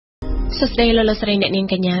សួស្តីលោកលោកស្រីអ្នកនាង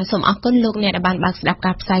កញ្ញាសូមអរគុណលោកអ្នកដែលបានបើកស្ដាប់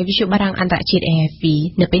ការផ្សាយវិទ្យុបារាំងអន្តរជាតិ RFI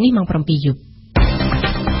នៅពេលនេះម៉ោង 7 យប់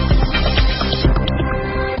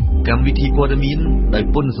កម្មវិធីព័ត៌មានដោយ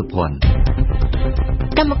ពុនសុភ័ណ្ឌ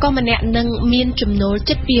កម្មករម្នាក់នឹងមានចំណូល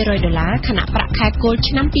ជិត$200ខណៈប្រាក់ខែគោល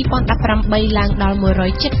ឆ្នាំ2018ឡើងដល់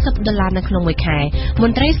$170នៅក្នុងមួយខែម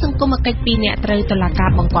ន្ត្រីសង្គមគិច្ច2នាក់ត្រូវតុលាការ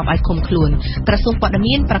បង្គាប់ឲ្យឃុំខ្លួនក្រសួងព័ត៌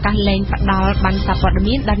មានប្រកាសលែងផ្ដាល់ប័ណ្ណសារព័ត៌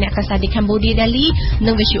មានដល់អ្នកកាសែត Cambodia Daily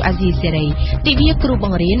និងវិទ្យុអាស៊ីសេរីទិវាគ្រូប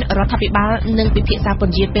ង្រៀនរដ្ឋាភិបាលនឹងពិភាក្សាព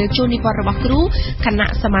ន្យាពេលជួលនិវត្តន៍របស់គ្រូគ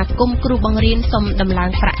ណៈសមាគមគ្រូបង្រៀនសុំដំឡើង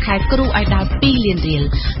ប្រាក់ខែគ្រូឲ្យដល់$2លាន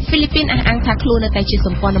ហ្វីលីពីនអះអាងថាខ្លួននៅតែជាស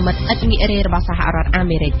ម្ព័ន្ធមិត្តឥតងាករេរបស់សហរដ្ឋអា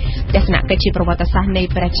មេរិកទស្សនកិច្ចជាប្រវត្តិសាស្ត្រនៃ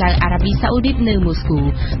ព្រះចៅអារ៉ាប៊ីសាអូឌីតនៅមូស្គូ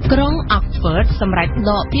ក្រុង Oxford សម្រាប់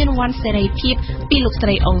ដកពានរង្វាន់សេរីភាពពីលោកស្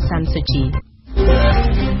រីអុងសានស៊ូជី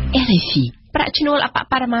RFI ប្រាក់ឈ្នួលអប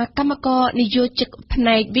បរមាកម្មករនយោជិកផ្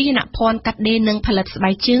នែកវិញ្ញាណភ័ណ្ឌកាត់ដេរនិងផលិតស្បែ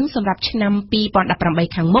កជើងសម្រាប់ឆ្នាំ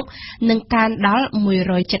2018ខាងមុខនឹងកើនដល់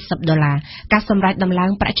$170ការសម្រេចដំឡើ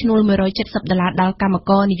ងប្រាក់ឈ្នួល$170ដល់កម្ម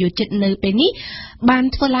ករនយោជិកនៅពេលនេះបាន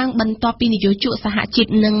ធ្វើឡើងបន្ទាប់ពីនយោជកសហជីព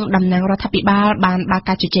និងតំណាងរដ្ឋាភិបាលបានបើក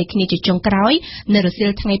ការជជែកគ្នាជាចុងក្រោយនៅរសៀ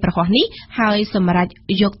លថ្ងៃប្រហ័សនេះហើយសម្រេច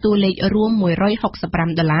យកតួលេខរួម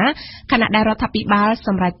$165ខណៈដែលរដ្ឋាភិបាលស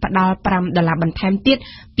ម្រេចផ្ដល់$5បន្ថែមទៀត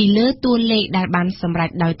ពីលើតួលេខដែលបានសម្រេច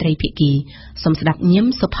ដោយត្រីភាគីសូមស្ដាប់ញឹម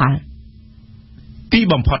សុផលទី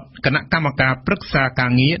បំផុតគណៈកម្មការប្រឹក្សាកា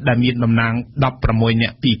រងារដែលមានតំណាង16នា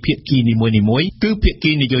ក់ពីភាគីនីមួយៗគឺភា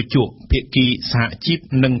គីនយោជកភាគីសហជីព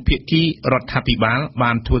និងភាគីរដ្ឋាភិបាល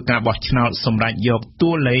បានធ្វើការបោះឆ្នោតសម្រេចយកតួ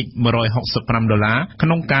លេខ$165ក្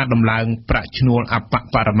នុងការដំឡើងប្រាក់ឈ្នួលអប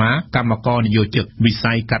បរមាកម្មករនយោជកវិ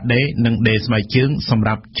ស័យកាត់ដេរនិងដេរស្បែកជើងសម្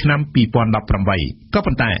រាប់ឆ្នាំ2018ក៏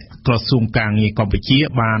ប៉ុន្តែក្រសួងការងារកម្ពុជា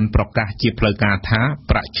បានប្រកាសជាផ្លូវការថា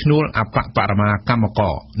ប្រាក់ឈ្នួលអបបរមាកម្មក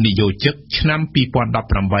រនយោជកឆ្នាំ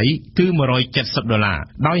2018គឺ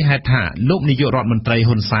$170ដោយហេតុថាលោកនាយករដ្ឋមន្ត្រី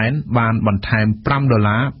ហ៊ុនសែនបានបន្ថែម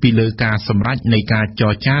$5ពីលើការសម្រេចនៃការច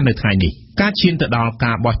រចានៅថ្ងៃនេះការឈានទៅដល់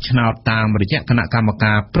ការបោះឆ្នោតតាមរយៈគណៈកម្ម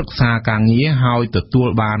ការប្រឹក្សាការងារហើយទទួល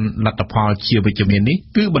បានលទ្ធផលជាវិជ្ជមាននេះ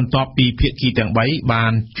គឺបន្ទាប់ពីភាគីទាំង3បា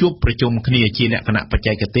នជួបប្រជុំគ្នាជាលក្ខណៈបច្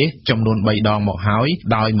ចេកទេសចំនួន3ដងមកហើយ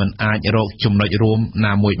ដោយមិនអាចរកចំណុចរួម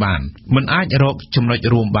ណាមួយបានមិនអាចរកចំណុច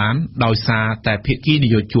រួមបានដោយសារតែភាគីន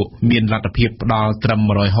យោជកមានលទ្ធភាពផ្ដល់ត្រឹម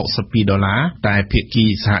$162តែភាគី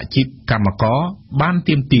សហជីពកម្មករបាន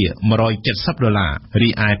ទាមទារ$170រី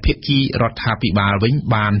ឯភាគីរដ្ឋាភិបាលវិញ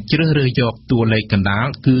បានជ្រើសរើសយកតួលេខកណ្ដាល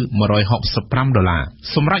គឺ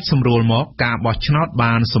$165សម្រាប់សម្រួលមកការបោះឆ្នោត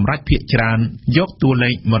បានសម្រេចភាគច្រើនយកតួលេ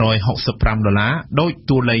ខ$165ដោយ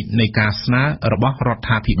តួលេខនៃការស្នើរបស់រដ្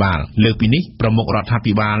ឋាភិបាលលើពីនេះប្រមុខរដ្ឋា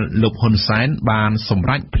ភិបាលលោកហ៊ុនសែនបានសម្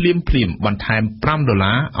រេចភ្លាមបន្ថែម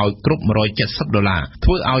$5ឲ្យគ្រប់$170ធ្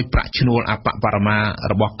វើឲ្យប្រាក់ឈ្នួលអបបរមា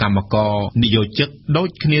របស់កម្មករនយោជិកដូច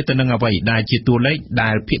គ្នាទៅនឹងអ្វីដែលជាតួលេខ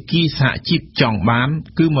ដែលភាគីសហជីពចង់បាន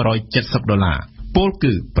គឺ$170ពល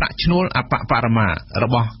គឺប្រាក់ឈ្នួលអបបរមារ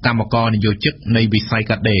បស់កម្មករនយោជិកនៃវិស័យ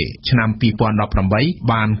កាត់ដេរឆ្នាំ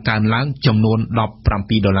2018បានកើនឡើងចំនួន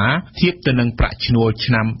$17ធៀបទៅនឹងប្រាក់ឈ្នួល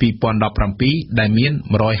ឆ្នាំ2017ដែលមាន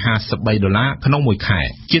$153ក្នុងមួយខែ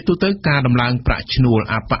ជាទូទៅការដំឡើងប្រាក់ឈ្នួល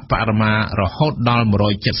អបបរមារហូតដល់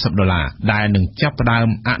$170ដែលនឹងចាប់ផ្ដើម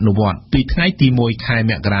អនុវត្តពីថ្ងៃទី1ខែ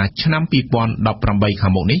មករាឆ្នាំ2018ខា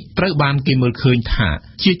ងមុខនេះត្រូវបានគេមើលឃើញថា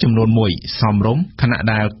ជាចំនួនមួយសមរម្យខណៈ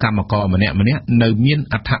ដែលកម្មករម្នាក់នៅមាន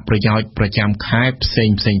អត្ថប្រយោជន៍ប្រចាំខែផ្សេង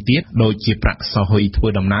ទៀតដូចជាប្រាក់សហុយធ្វើ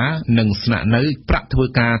ដំណើរនិងស្នាក់នៅប្រាក់ធ្វើ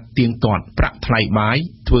ការទៀងទាត់ប្រាក់ថ្លៃបាយ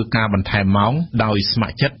ធ្វើការបន្ថែមម៉ោងដោយស្ម័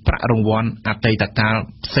គ្រចិត្តប្រាក់រង្វាន់អតីតកាល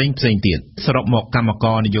ផ្សេងទៀតសរុបមកកម្មក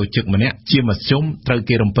រនយោជិកម្នាក់ជាមធ្យមត្រូវ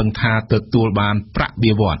គេរំពឹងថាទទួលបានប្រាក់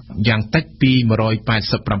បៀវត្សយ៉ាងតិចពី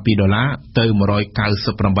$187ទៅ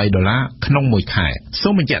$198ក្នុងមួយខែសូ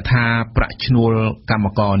មបញ្ជាក់ថាប្រាក់ឈ្នួលកម្ម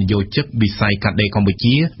ករនយោជិកវិស័យកាត់ដេរកម្ពុ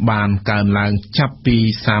ជាបានកើនឡើងចាប់ពី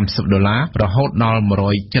$30រហូតដល់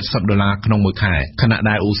$170ក្នុងមួយខែខណៈ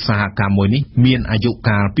ដែលឧស្សាហកម្មមួយនេះមានអាយុ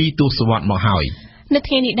កាលពីទសវត្សរ៍មកហើយនៅ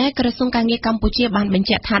ថ្ងៃនេះដែរក្រសួងការងារកម្ពុជាបានបញ្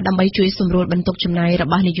ជាក់ថាដើម្បីជួយសម្រួលបន្ទុកចំណាយរ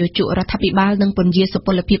បស់នយោជករដ្ឋាភិបាលនិងពន្យាសុព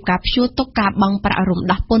លភាពការព្យួរទុកការបង់ប្រាក់រំ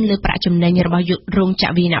ដោះពន្ធលើប្រាក់ចំណេញរបស់រោងចក្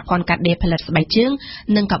រវិញ្ញាណភ័ណ្ឌកាត់ដេរផលិតស្បែកជើង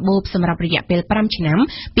និងកាបូបសម្រាប់រយៈពេល5ឆ្នាំ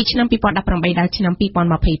ពីឆ្នាំ2018ដល់ឆ្នាំ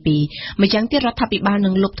2022ម្យ៉ាងទៀតរដ្ឋាភិបាលនឹ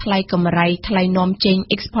ងលុបថ្លៃកម្រៃថ្លៃនាំចេញ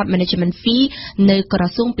Export Management Fee នៅក្រ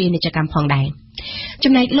សួងពាណិជ្ជកម្មផងដែរ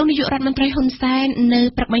ចំណែកលោកនាយករដ្ឋមន្ត្រីហ៊ុនសែននៅ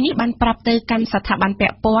ព្រឹកមិញនេះបានប្រាប់ទៅកាន់ស្ថាប័នពា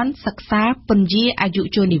ក់ព័ន្ធសិក្សាពន្យាអាយុ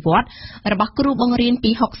ចូលនិវត្តន៍របស់គ្រូបង្រៀន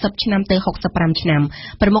ពី60ឆ្នាំទៅ65ឆ្នាំ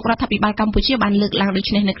ប្រមុខរដ្ឋាភិបាលកម្ពុជាបានលើកឡើងដូច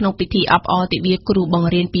នេះនៅក្នុងពិធីអបអរទិវាគ្រូប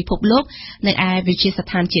ង្រៀនពិភពលោកនៅឯវិទ្យាស្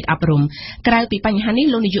ថានជាតិអប់រំក្រៅពីបញ្ហានេះ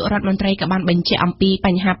លោកនាយករដ្ឋមន្ត្រីក៏បានបញ្ជាក់អំពីប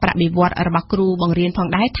ញ្ហាប្រាក់បៀវត្សរបស់គ្រូបង្រៀនផង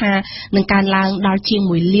ដែរថានឹងកើនឡើងដល់ជាង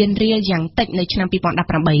1លានរៀលយ៉ាងតិចនៅឆ្នាំ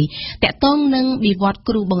2018តាក់ទងនឹងបៀវត្ស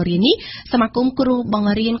គ្រូបង្រៀននេះសមាគមគ្រូប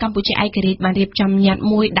ង្រៀនកម្ពុជាឯករាជ្យបានរៀបចំញត្តិ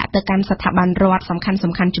មួយដាក់ទៅកាន់ស្ថាប័នរដ្ឋសំ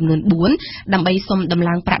ខាន់ចំនួន4ដើម្បីសុំដំ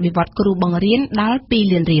ឡើងប្រាក់បៀវត្សគ្រូបង្រៀនដល់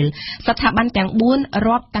2លានរៀលស្ថាប័នទាំង4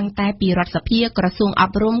រាប់តាំងតែពីរដ្ឋសភាក្រសួងអ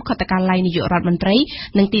ប់រំខុទ្ទកាល័យនាយករដ្ឋមន្ត្រី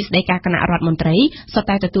និងទីស្តីការគណៈរដ្ឋមន្ត្រីសុទ្ធ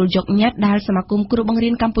តែទទួលយកញត្តិដែលសមាគមគ្រូបង្រៀ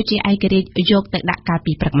នកម្ពុជាឯករាជ្យយកទៅដាក់កាល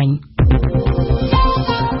ពីព្រឹកមិញ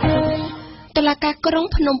តុលាការក្រុង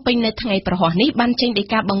ភ្នំពេញនៅថ្ងៃប្រហោះនេះបានចេញដី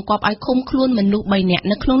កាបង្គាប់ឲ្យឃុំខ្លួនមនុស្ស3នាក់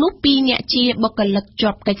នៅក្នុងនោះ2នាក់ជាបុគ្គលិកជា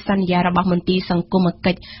ប់កិច្ចសន្យារបស់មន្ទីរសង្គម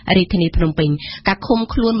គិច្ចរាជធានីភ្នំពេញការឃុំ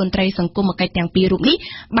ខ្លួនមន្ត្រីសង្គមគិច្ចទាំងពីររូបនេះ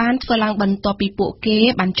បានធ្វើឡើងបន្ទាប់ពីពួកគេ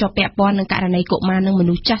បានជាប់ពាក់ព័ន្ធនឹងករណីកុមារនិងម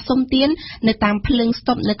នុស្សចាស់សុំទាននៅតាមភ្លើងស្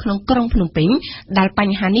តុបនៅក្នុងក្រុងភ្នំពេញដែលប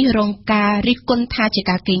ញ្ហានេះរងការរិះគន់ថាជា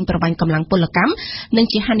ការកេងប្រវ័ញ្ចកម្លាំងពលកម្មនិង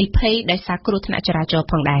ជាហានិភ័យដោយសារគ្រោះថ្នាក់ចរាចរណ៍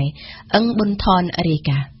ផងដែរប៊ុនថនរាយ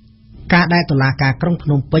ការណ៍ការដែលតុលាការក្រុងភ្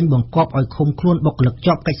នំពេញបង្គាប់ឲ្យឃុំខ្លួនបុគ្គលិក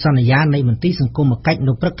ជាប់កិច្ចសន្យានៃមន្ទីរសង្គមគិច្ច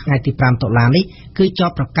នៅព្រឹកថ្ងៃទី5តុលានេះគឺជា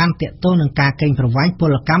ប់ប្រកាន់ទាក់ទងនឹងការកេងប្រវ័ញ្ចព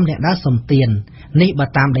លកម្មអ្នកដើរសុំទាននេះបើ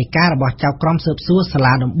តាមដីការបស់ចៅក្រមស៊ើបសួរសា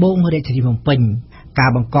លាដំបងរាជធានីភ្នំពេញការ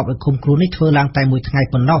បង្គាប់ឲ្យឃុំខ្លួននេះធ្វើឡើងតែមួយថ្ងៃ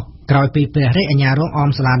ប៉ុណ្ណោះក្រោយពីព្រះរាជអាជ្ញារងអម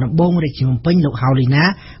សាលាដំបងរាជធានីភ្នំពេញលោកហៅលីណា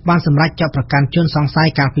បានសម្រេចចាប់ប្រកាន់ជនសង្ស័យ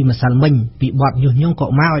កាលពីម្សិលមិញពីបទញុះញង់កុ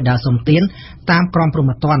មារឲ្យដើរសុំទានតាមក្រមព្រហ្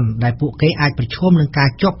មទណ្ឌដែលពួកគេអាចប្រឈមនឹងការ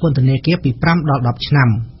ជាប់ពន្ធនាគារពី5ដល់10ឆ្នាំ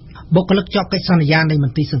បុគ្គលិកជាប់កិច្ចសន្យានៃម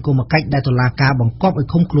ន្ទីរសង្គមគិច្ចដែលតុលាការបង្គាប់ឲ្យ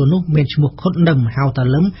ឃុំខ្លួននោះមានឈ្មោះខុតនឹមហៅតា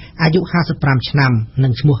លឹមអាយុ55ឆ្នាំនិ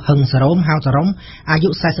ងឈ្មោះហឹងសារ៉ូមហៅតារ៉ុំអាយុ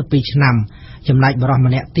42ឆ្នាំចំណែកបរិស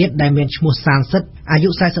ម្នាក់ទៀតដែលមានឈ្មោះសានសិតអាយុ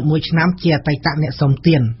41ឆ្នាំជាអតីតអ្នកសុំ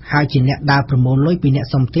ទានហើយជាអ្នកដើរប្រមូលលុយពីអ្នក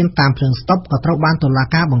សុំទានតាមភ្លើងស្តុបក៏ត្រូវបានតុលា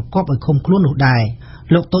ការបង្គាប់ឲ្យឃុំខ្លួននោះដែរ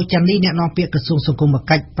លោកតូចច័ន្ទលីអ្នកនាំពាក្យក្រសួងសង្គម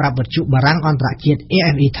គិច្ចប្រាប់វិទ្យុបារាំងអន្តរជាតិ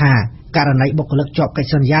RFI ថាករណីបុគ្គលិកជាប់កិច្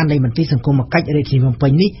ចសន្យានៃមន្ទីរសង្គមគិច្ចរាជធានីភ្នំពេ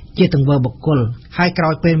ញនេះជាទង្វើបុគ្គលហើយក្រោ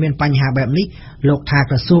យពេលមានបញ្ហាបែបនេះលោកថា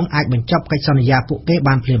ក្រសួងអាចបញ្ចប់កិច្ចសន្យាពួកគេ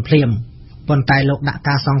បានភ្លាមប៉ុន្តែលោកដាក់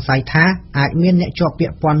ការសង្ស័យថាអាចមានអ្នកជាប់ពា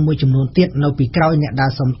ក់ព័ន្ធមួយចំនួនទៀតនៅពីក្រោយអ្នកដើ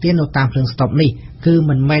រសុំទាននៅតាមភ្លើងស្តុបនេះគឺ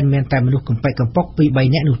មិនមែនមានតែមនុស្សកំពេចកំពុកពី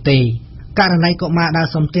3នាក់នោះទេករណីកុមារដើរ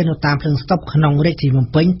សុំទាននៅតាមភ្លើងស្តុបក្នុងរាជធានីភ្នំ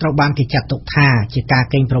ពេញត្រូវបានគេចាត់ទុកថាជាការ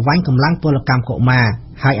កេងប្រវ័ញ្ចកម្លាំងពលកម្មកុមារ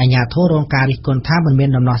ហើយអាជ្ញាធររងការរិះគន់ថាមិនមាន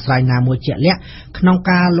ដំណោះស្រាយណាមួយជាក់លាក់ក្នុង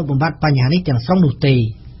ការលុបបំបាត់បញ្ហានេះទាំងស្រុងនោះទេ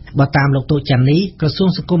បើតាមលោកតូចច័ន្ទនេះក្រសួង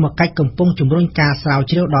សង្គមគិច្ចកំពុងជំរុញការស្រាវ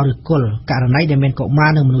ជ្រាវដល់ឫសគល់ករណីដែលមានកុមារ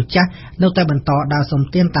និងមនុស្សចាស់នៅតែបន្តដើរសុំ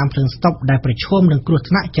ទានតាមភ្លើងស្តុបដែលប្រឈមនឹងគ្រោះ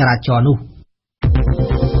ថ្នាក់ចរាចរណ៍នោះ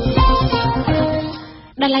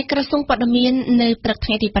ដែលក្រសួងព័ត៌មាននៅព្រឹកថ្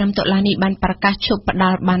ងៃទី5តុលានេះបានប្រកាសឈប់ផ្ដ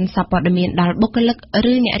ល់ប័ណ្ណសារព័ត៌មានដល់បុគ្គលិក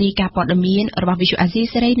ឬអ្នករាយការណ៍ព័ត៌មានរបស់វិទ្យុអាស៊ី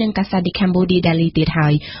សេរីនិងកាសែត Cambodia Daily ទៀតហើ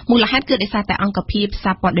យមូលហេតុគឺដោយសារតែអង្គភាព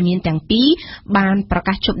សារព័ត៌មានទាំងពីរបានប្រ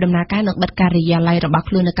កាសឈប់ដំណើរការនិងបិទការិយាល័យរបស់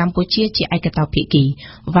ខ្លួននៅកម្ពុជាជាឯកតោភាគី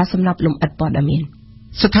vàសំណប់លំអិតព័ត៌មាន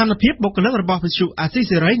ស្ថានភាពបុគ្គលិករបស់វិទ្យុអាស៊ី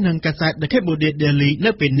សេរីនិងកាសែត Cambodia Daily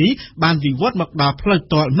នៅពេលនេះបានវិវត្តមកដល់ផ្លូវ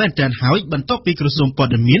តលមែនទែនហើយបន្ទាប់ពីក្រសួងព័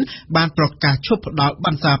ត៌មានបានប្រកាសឈប់ផ្ដល់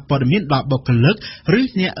ប័ណ្ណសារព័ត៌មានដល់បុគ្គលិកឬ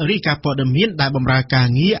អ្នករាយការណ៍ព័ត៌មានដែលបម្រើការ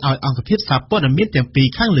ងារឲ្យអង្គភាពសារព័ត៌មានទាំងពីរ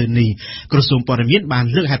ខាងលើនេះក្រសួងព័ត៌មានបាន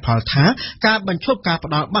លើកហេតុផលថាការបញ្ឈប់ការ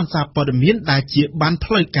ផ្ដល់ប័ណ្ណសារព័ត៌មានដែលជាប័ណ្ណ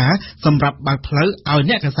ផ្លូវការសម្រាប់បើកផ្លូវឲ្យ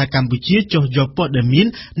អ្នកកាសែតកម្ពុជាចុះយកព័ត៌មាន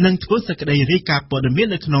និងធ្វើសេចក្តីរាយការណ៍ព័ត៌មាន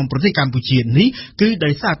នៅក្នុងប្រទេសកម្ពុជានេះគឺដោ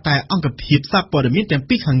យសារតែអង្គភាពសារព័ត៌មានទាំង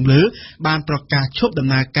ពីរខាងលើបានប្រកាសឈប់ដំ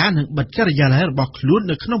ណើរការនិងបិទការិយាល័យរបស់ខ្លួន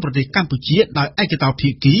នៅក្នុងប្រទេសកម្ពុជាដោយឯកតោភា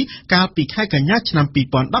គីកាលពីខែកញ្ញាឆ្នាំ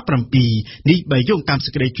2017នេះបើយោងតាមសេ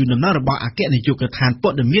ចក្តីជូនដំណឹងរបស់អគ្គនាយកដ្ឋានព័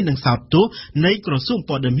ត៌មាននិងសោតទោសនៃក្រសួង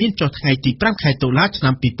ព័ត៌មានចុះថ្ងៃទី5ខែតុលាឆ្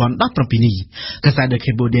នាំ2017នេះកាសែត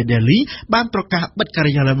Cambodia Daily បានប្រកាសបិទកា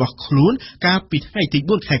រិយាល័យរបស់ខ្លួនកាលពីថ្ងៃទី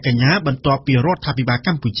4ខែកញ្ញាបន្ទាប់ពីរដ្ឋាភិបាលក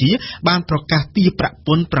ម្ពុជាបានប្រកាសទារប្រាក់ព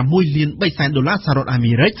ន្ធ$6.3 លានសហរដ្ឋអា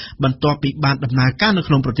មេរិកបន្ទាប់ពីបានដំណើរការនៅ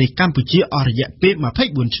ក្នុងប្រទេសកម្ពុជាអស់រយៈពេល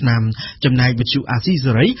24ឆ្នាំចំណែកវិទ្យុអាស៊ី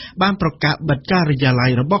សេរីបានប្រកាសបិទការិយាល័យ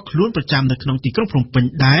របស់ខ្លួនប្រចាំនៅក្នុងទីក្រុងភ្នំពេញ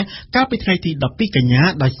ដែរកាលពីថ្ងៃទី12កញ្ញា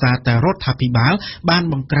ដោយសារតែរដ្ឋាភិបាលបាន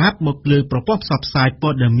បង្ក្រាបមកលើប្រព័ន្ធផ្សព្វផ្សាយព័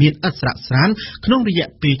ត៌មានឥតស្រាកស្រានក្នុងរយៈ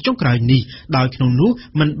ពេលចុងក្រោយនេះដោយក្នុងនោះ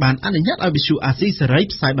មិនបានអនុញ្ញាតឲ្យវិទ្យុអាស៊ីសេរី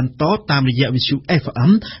ផ្សាយបន្តតាមរយៈវិទ្យុ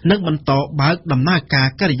FM និងបន្តបើកដំណើរការ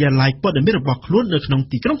ការិយាល័យព័ត៌មានរបស់ខ្លួននៅក្នុង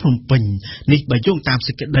ទីក្រុងភ្នំពេញនេះបើយោង តាម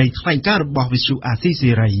សេចក្តីថ្លែងការណ៍របស់វិទ្យុអាស៊ី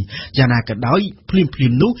សេរីយ៉ាងណាក៏ដោយភ្លា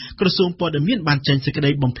មនោះក្រសួងព័ត៌មានបានចេញសេចក្តី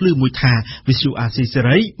បំភ្លឺមួយថាវិទ្យុអាស៊ីសេ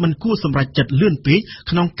រីមិនគួរសម្រេចចិត្តលឿនពេក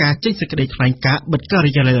ក្នុងការចេញសេចក្តីថ្លែងការណ៍បិទកា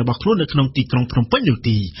រិយាល័យរបស់ខ្លួននៅក្នុងទីក្រុងភ្នំពេញនោះ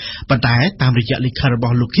ទេប៉ុន្តែតាមរយៈលិខិតរប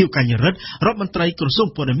ស់លោកខៀវកញ្ញរិទ្ធរដ្ឋមន្ត្រីក្រសួង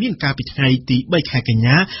ព័ត៌មានកាលពីថ្ងៃទី3ខែកញ្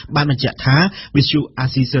ញាបានបញ្ជាក់ថាវិទ្យុអា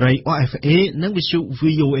ស៊ីសេរី RFA និងវិទ្យុ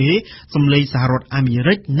VOA សម្លេងសហរដ្ឋអាមេ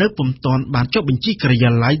រិកនៅពុំទាន់បានចុះបញ្ជីការិយា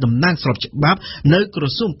ល័យតំណាងស្របច្បាប់នៅក្រ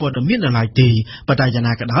សួងព័ត៌មាននៅឡើយទេប៉ុន្តែយ៉ាង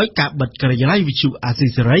ណាក៏ដោយការបិទការិយាល័យវិទ្យុអាស៊ី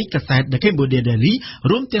សេរីកាសែត The Cambodia Daily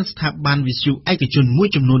រួមទាំងស្ថាប័នវិទ្យុឯកជនមួយ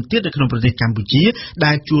ចំនួនទៀតនៅក្នុងប្រទេសកម្ពុជា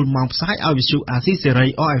ដែលជួលម៉ោងផ្សាយឲ្យវិទ្យុអាស៊ីសេរី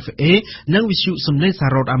RFA និងវិទ្យុសម្លេងសហ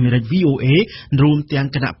រដ្ឋអាមេរិក VOA រួមទាំង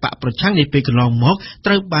គណៈបកប្រឆាំងនាពេលកន្លងមក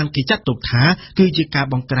ត្រូវបានគេចាត់ទុកថាគឺជាការ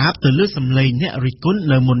បង្ក្រាបទៅលើសម្លេងអ្នករិះគន់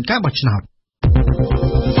នៅមុនការបោះឆ្នោត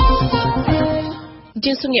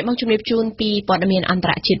ជាសញ្ញាមកជំរាបជូនពីព័ត៌មានអន្ត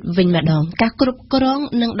រជាតិវិញម្ដងការគ្រប់គ្រង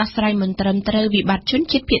និងដោះស្រាយមិនត្រឹមត្រូវវិបត្តិជន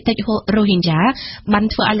ជាតិភាគតិចរ៉ូហិញយ៉ាបាន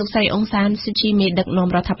ធ្វើឲ្យលោកស្រីអ៊ុងសានស៊ូជីមេដឹកនាំ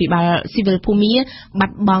រដ្ឋាភិបាលស៊ីវិលភូមាបា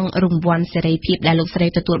ត់បង់រង្វាន់សេរីភាពដែលលោកស្រី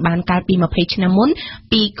ទទួលបានកាលពី20ឆ្នាំមុន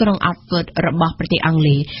ពីក្រុង Oxford របស់ប្រទេសអង់គ្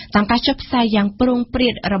លេសតាមការចុះផ្សាយយ៉ាងព្រោងព្រា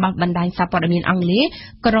តរបស់បណ្ដាញសារព័ត៌មានអង់គ្លេស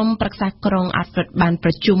ក្រុមប្រឹក្សាក្រុង Oxford បានប្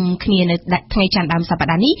រជុំគ្នានៅថ្ងៃច័ន្ទដើមសប្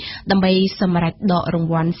តាហ៍នេះដើម្បីសម្រេចដករង្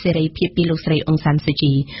វាន់សេរីភាពពីលោកស្រីអ៊ុងសានស៊ូ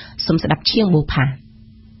ជីសូមស្ដាប់ជាងបូផា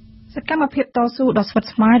សកម្មភាពតស៊ូដ៏ស្វិត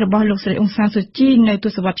ស្មាញរបស់លោកស្រីអ៊ុងសានស៊ូជីនៅទ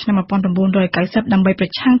សវត្សរ៍ឆ្នាំ1990ដើម្បីប្រ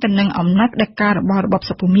ឆាំងទៅនឹងអំណាចផ្ដាច់ការរបស់របប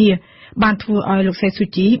សពភូមាបានធ្វើឲ្យលោកស្រីស៊ូ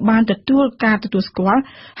ជីបានទទួលការទទួលស្គាល់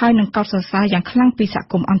ហើយនឹងកោតសរសើរយ៉ាងខ្លាំងពីសហ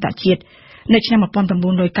គមន៍អន្តរជាតិនៅឆ្នាំ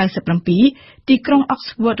1997ទីក្រុង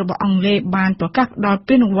Oxford របស់អង់គ្លេសបានប្រកាសផ្ដល់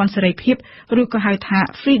ពានរង្វាន់សេរីភាពឬក៏ហៅថា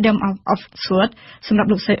Freedom of Oxford សម្រាប់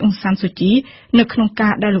លោកស្រីអ៊ុងសានស៊ូជីនៅក្នុងកា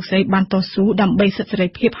រដែលលោកស្រីបានតស៊ូដើម្បីសិទ្ធិសេរី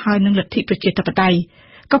ភាពហើយនិងលទ្ធិប្រជាធិបតេយ្យ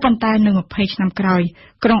ក៏ប៉ុន្តែនៅ20ឆ្នាំក្រោយ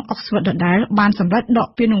ក្រុង Oxford ដដែលបានសម្រេចដក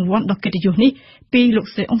ពានរង្វាន់ដ៏កិត្តិយសនេះពីលោក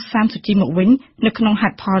ស្រីអ៊ុងសានស៊ូជីមកវិញនៅក្នុងហេ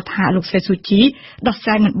តុផលថាលោកស្រីស៊ូជីដោះស្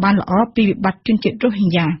រាយមិនបានល្អពីវិបត្តិជនជាតិរ៉ូហិញ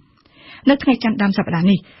យ៉ានៅថ្ងៃច័ន្ទដើមសប្តាហ៍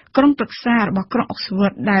នេះក្រុមប្រឹក្សារបស់ក្រុង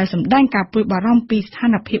Oxford ដែលសម្ដែងការព្រួយបារម្ភពីស្ថា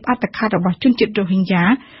នភាពអត្តឃាតរបស់ជនជាតិរ៉ូហិញយ៉ា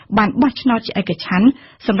បានបោះឆ្នោតជាឯកច្ឆន្ទ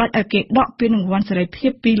សម្រាប់ឲ្យគេដកពានរង្វាន់សេរីភា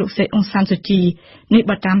ពពីលោកស្រីអ៊ុងសានស៊ូជីនេះ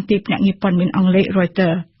បើតាមទីភ្នាក់ងារព័ត៌មានអង់គ្លេស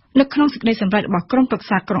Reuters នៅក្នុងសេចក្តីសម្រេចរបស់ក្រុមប្រឹក្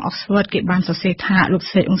សាក្រុង Oxford គេបានសរសេរថាលោក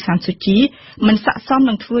ស្រីអ៊ុងសានស៊ូជីមិនស័ក្តិសម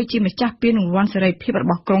នឹងធ្វើជាម្ចាស់ពានរង្វាន់សេរីភាពរ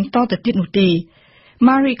បស់ក្រុងតទៅទៀតនោះទេ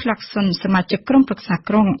Mary Clarkson សមាជិកក្រុមប្រឹក្សា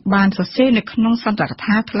ក្រុងបានសរសេរនៅក្នុងសន្ទរក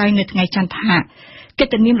ថាថ្លែងនៅថ្ងៃច័ន្ទថាកិ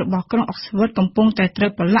ត្តិនាមរបស់ក្រុង Oxford កំពុងតែត្រូ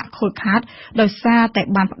វប្រឡាក់ខូចខាតដោយសារតែ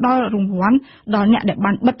បានផ្ដល់រង្វាន់ដល់អ្នកដែល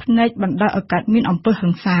បានបិទភ្នែកបណ្ដាលឲ្យកើតមានអំពើហិ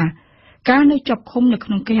ង្សាការនៅជាប់ឃុំនៅក្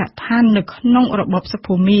នុងគេហដ្ឋាននៅក្នុងរបបស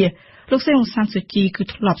ភូមាលោកស្រីអ៊ុងសានស៊ូជីគឺ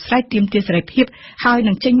ធ្លាប់ស្រែកទាមទារសេរីភាពហើយ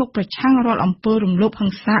នឹងចេញមុខប្រឆាំងរាល់អំពើរំលោភហិ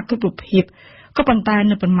ង្សាគ្រប់រូបភាពក៏ប៉ុន្តែ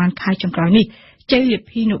នៅប្រមាណខែចុងក្រោយនេះជ័យលា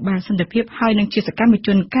ភីនៅបានសន្តិភាពហើយនឹងជាសកម្មជ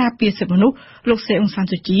នការពារសិទ្ធិមនុស្សលោកស្រីអ៊ុងសាន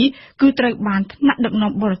ស៊ូជីគឺត្រូវបានថ្នាក់ដឹក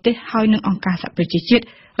នាំបរទេសហើយនឹងអង្គការសហប្រជាជាតិ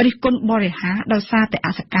រិះគន់បរិហាដោយសារតែអ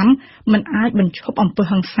សកម្មមិនអាចបញ្ឈប់អំពើ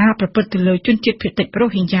ហិង្សាប្រព្រឹត្តទៅលើជនជាតិភាគតិចរ៉ូ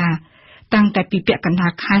ហិញយ៉ាតាំងតែពីពាក់កណ្ដា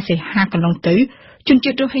លខែសីហាកន្លងទៅជន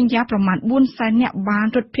ជាតិរ៉ូហិញយ៉ាប្រមាណ 400,000 នាក់បាន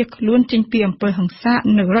រត់ភៀសខ្លួនចេញពីអំពើហិង្សា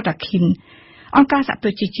នៅរដ្ឋអាឃីនអង្គការសហប្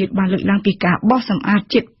រជាជាតិបានលើកឡើងពីការបោះសម្អាត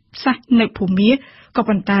ជាតិសាសន៍នៅភូមាក៏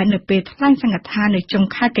ប៉ុន្តែនៅពេលថ្លែងសង្កត់ថានៅចុង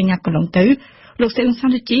ខែកញ្ញាកន្លងទៅលោកស្រីអ៊ុងសាន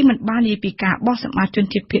ស៊ូជីមិនបាននិយាយពីការបោះសម្អាតជន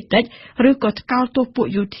ជាតិភាគតិចឬក៏ថ្កោលទោសពួក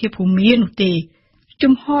យោធាភូមានោះទេ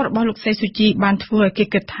ជំហររបស់លោកស្រីស៊ូជីបានធ្វើឲ្យគេ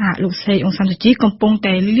គិតថាលោកស្រីអ៊ុងសានស៊ូជីកំពុង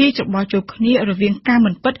តែលាយច្របល់ចូលគ្នារវាងការ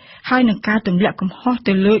មិនពិតហើយនឹងការទម្លាក់កំហុស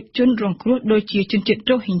ទៅលើជនរងគ្រោះដូចជាជនជាតិ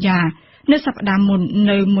រ៉ូហិញយ៉ានៅសប្តាហ៍មុន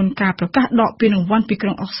នៅមុនការប្រកាសដកពានរង្វាន់ពីក្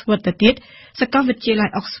រុង Oxford ទៅទៀតសាកលវិទ្យាល័យ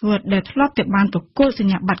Oxford ដែលធ្លាប់តែបានប្រគល់ស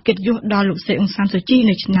ញ្ញាបត្រកិត្តិយសដល់លោកស្រីអ៊ុងសានស៊ូជី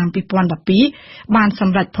នៅឆ្នាំ2012បានស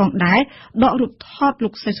ម្រេចផងដែរដករូបថតលោ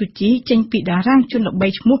កស្រីស៊ូជីចេញពីតារាងជនល្បី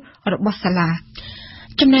ឈ្មោះរបស់សាលា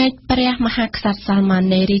ចំណែកព្រះមហាក្សត្រសាល់ម៉ាន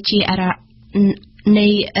នៃរាជា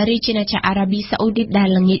ណាចក្រអារ៉ាប៊ីសាអូឌីតដែល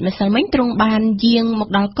ល្ងាចម្សិលមិញទ្រង់បានយាងមក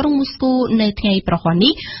ដល់ក្រុងមូស្គូនៅថ្ងៃប្រហ័ន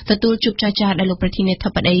នេះទទួលជួបចរចាដោយលោកប្រធានាធិ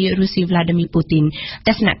បតីរុស្ស៊ី Vladimir Putin ទ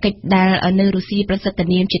ស្សនកិច្ចដែលនៅរុស្ស៊ីប្រសិទ្ធ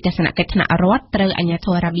នាមជាទស្សនកិច្ចថ្នាក់រដ្ឋត្រូវអាជ្ញាធ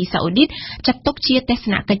រអារ៉ាប៊ីសាអូឌីតចាត់ទុកជាទស្ស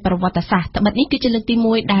នកិច្ចប្រវត្តិសាស្ត្រត្បិតនេះគឺជាលើកទី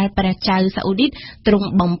1ដែលព្រះចៅសាអូឌីតទ្រង់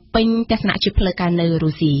បំពេញទស្សនៈជាផ្លូវការនៅរុ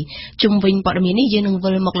ស្ស៊ីជុំវិញព័ត៌មាននេះយើងនឹងវិ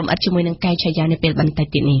លមកលម្អិតជាមួយនឹងកែឆាយានៅពេលបន្តិច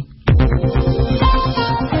ទៀតនេះ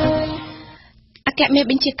អគ្គមេ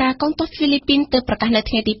បញ្ជាការកងទ័ពហ្វីលីពីនទើបប្រកាសនៅ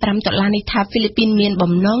ថ្ងៃទី5តុលានេះថាហ្វីលីពីនមាន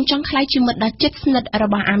បំណងចង់ក្លាយជាមិត្តដ៏ជិតស្និទ្ធរ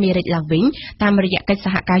បស់អាមេរិកឡើងវិញតាមរយៈកិច្ចស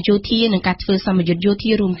ហការយោធានិងការធ្វើសម្ពយុទ្ធយោ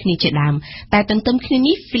ធារួមគ្នាជាដើមតែទន្ទឹមគ្នា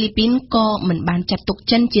នេះហ្វីលីពីនក៏មិនបានចាត់ទុក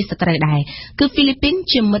ចិនជាសត្រូវដែរគឺហ្វីលីពីន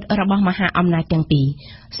ជាមិត្តរបស់មហាអំណាចទាំងពីរ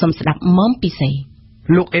សូមស្ដាប់មុំពិសេស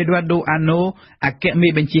លោកអេដវ៉ាដូអាណូអគ្គមេ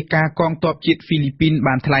បញ្ជាការកងទ័ពជាតិហ្វីលីពីន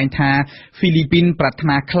បានថ្លែងថាហ្វីលីពីនប្រាថ្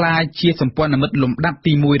នាក្លាយជាសម្ព័ន្ធមិត្តលំដាប់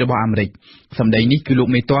ទី1របស់អាមេរិកសម្ដីនេះគឺលោក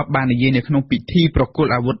មេទ័ពបាននិយាយនៅក្នុងពិធីប្រគល់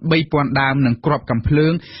អាវុធ 3000 ដើមនិងគ្រាប់កាំភ្លើ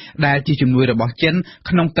ងដែលជាជំនួយរបស់ចិន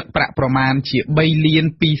ក្នុងទឹកប្រាក់ប្រមាណជា$3.2 លាន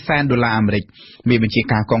អាមេរិកមេបញ្ជា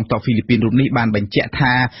ការកងទ័ពហ្វីលីពីនរូបនេះបានបញ្ជាក់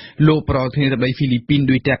ថាលោកប្រធានាធិបតីហ្វីលីពីន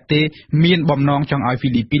ឌុយតាក់តេមានបំណងចង់ឲ្យហ្វី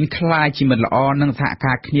លីពីនក្លាយជាមិត្តល្អនិងសហ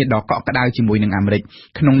ការគ្នាដ៏កក់ក្ដៅជាមួយនឹងអាមេរិក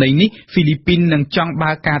ក្នុងន័យនេះហ្វីលីពីននឹងចង់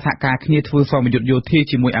បើកការសហការគ្នាធ្វើសមយុទ្ធយោធា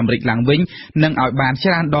ជាមួយអាមេរិកឡើងវិញនិងឲ្យបានច្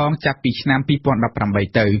រើនដងចាប់ពីឆ្នាំ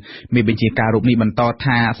2018ទៅមេបញ្ជាការរូបនេះបន្ត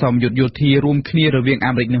ថាសមយុទ្ធយោធារួមគ្នារវាង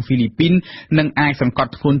អាមេរិកនិងហ្វីលីពីននឹងអាចសង្ក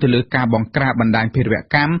ត់ធ្ងន់ទៅលើការបង្ក្រាបបណ្ដាញភេរវ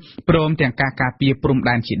កម្មព្រមទាំងការការពារព្រំ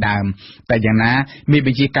ដែនជាដើមតែយ៉ាងណាមេប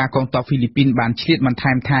ញ្ជាការកងទ័ពហ្វីលីពីនបានឆ្លៀតបន្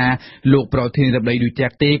ថែមថាលោកប្រធានាធិបតីឌុយតា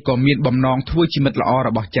ក់តេក៏មានបំណងធ្វើជាមិត្តល្អរ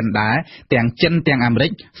បស់ចិនដែរទាំងចិនទាំងអាមេរិ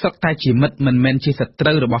កសុទ្ធតែជាមិត្តមិនមែនជាសត្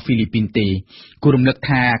រូវរបស់ហ្វីលីពីនទេគូរំលឹក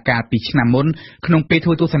ថាកាលពីឆ្នាំមុនក្នុងពេលធ្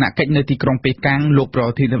វើទស្សនកិច្ចនៅទីក្រុងប៉េកាំងលោកប្រ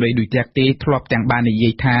ធានាធិបតីឌុយតាក់តេធ្លាប់ទាំងបាននិយា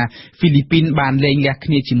យថាហ្វីលីពីនបានលែងលះគ្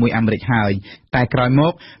នាជាមួយអាមេរិកហើយតែក្រោយម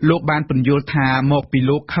កលោកបានពន្យល់ថាមកពី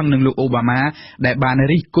លោកខឹងនឹងលោកអូបាម៉ាដែលបាន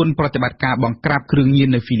រិះគន់ប្រតិបត្តិការបង្ក្រាបគ្រឿងញៀន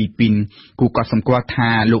នៅហ្វីលីពីនគូក៏សម្គាល់ថា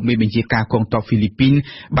លោកមេបញ្ជាការកងទ័ពហ្វីលីពីន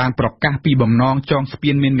បានប្រកាសពីបំណងចងស្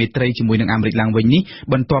ពានមានមេត្រីជាមួយនឹងអាមេរិកឡើងវិញនេះ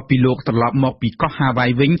បន្ទាប់ពីលោកត្រឡប់មកពីកោះហាវ៉ៃ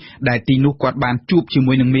វិញដែលទីនោះគាត់បានជួបជា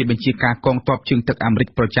មួយនឹងមេបញ្ជាការកងទ័ពជើងទឹកអាមេរិក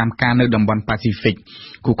ប្រចាំការនៅតំបន់ប៉ាស៊ីហ្វិក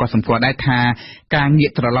គូក៏សម្គាល់ដែរថាការងា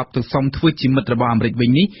កត្រឡប់ទៅសុំធ្វើជាមិត្តរបស់អាមេរិកវិញ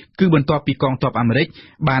នេះគឺបន្ទាប់ពីកងទ័ពអាមេរិក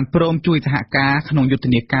បានព្រមជួយសហការក្នុងយុទ្ធ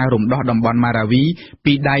នាការរំដោះតំបន់ម៉ារ៉ាវី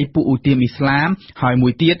ពីដៃពួកឧទាមអ៊ីស្លាមហើយមួ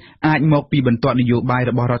យទៀតអាចមកពីបន្ទាត់នយោបាយ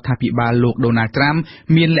របស់រដ្ឋាភិបាលលោកដូណាល់ត្រាំ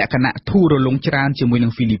មានលក្ខណៈធូររលុងច្រើនជាមួយនឹ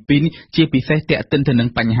ងហ្វីលីពីនជាពិសេសទាក់ទិនទៅនឹង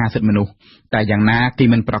បញ្ហាសិទ្ធិមនុស្សតែយ៉ាងណាគេ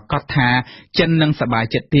មិនប្រកាសថាចិននឹងសប្បាយ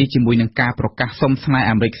ចិត្តទេជាមួយនឹងការប្រកាសសុំស្នេហ៍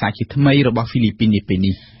អាមេរិកសាជាថ្មីរបស់ហ្វីលីពីននាពេល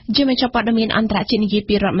នេះជាមជ្ឈព័ត៌មានអន្តរជាតិនិយាយ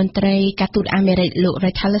ពីរដ្ឋមន្ត្រីការទូតអាមេរិកលោក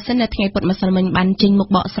Rex Tillerson នៅថ្ងៃពុធម្សិលមិញបានចេញមុខ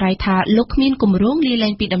បកស្រាយថាលោកគ្មានគម្រោងលាលែ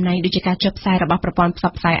ងពីតំណែងដូចជាការចុះផ្សាយរបស់ប្រព័ន្ធផ្ស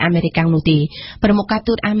ព្វផ្សាយអាមេរិកនោះទេប្រមុខការ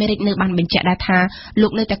ទូតអាមេរិកនៅបានបញ្ជាក់ដែរថាលោ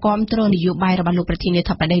កនៅតែគាំទ្រនយោបាយរបស់លោកប្រធានា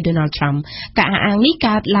ធិបតី Donald Trump ការអះអាងនេះ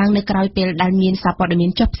កើតឡើងនៅក្រៅពេលដែលមានសារព័ត៌មា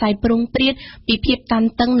នចុះផ្សាយព្រោងព្រាតពីភាពតាន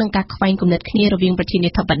តឹងនិងការខ្វែងគំនិតគ្នារវាងប្រធានា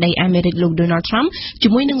ធិបតីអាមេរិកលោក Donald Trump ជា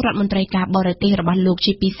មួយនឹងរដ្ឋមន្ត្រីការបរទេសរបស់លោក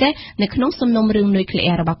ជាពិសេសនៅក្នុងសំណុំរឿងនុយក្លេ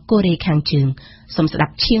អ៊ែររបស់កូរ៉េខាងជើងសូមស្ដា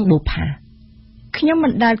ប់ឈៀងបូផាខ្ញុំមិ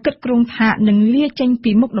នដែលគិតគ្រោងថានឹងលាចេញ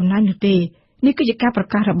ពីមុខតំណែងនោះទេនេះគឺជាការប្រ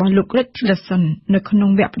កាសរបស់លោក Rex Tillerson នៅក្នុង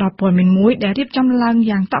វគ្គផ្ដល់ព័ត៌មានមួយដែលរៀបចំឡើង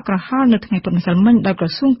យ៉ាងតក់ក្រហល់នៅថ្ងៃពុធម្សិលមិញដោយក្រ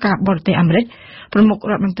សួងការបរទេសអាមេរិកប្រមុខ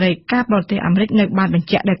រដ្ឋមន្ត្រីការបរទេសអាមេរិកនៅបានបញ្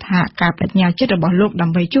ជាក់ដែរថាការបដិញ្ញាចិត្តរបស់លោកដើ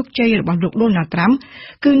ម្បីជោគជ័យរបស់លោក Donald Trump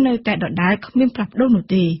គឺនៅតែដដែលគ្មានផ្លាស់ប្ដូរនោះ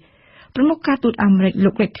ទេប្រមុខការទូតអាមេរិកលោ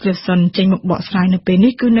ក Rex Tillerson ចេញមកបកស្រាយនៅពេល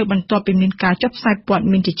នេះគឺនៅបន្ទាប់ពីមានការចុះផ្សាយព័ត៌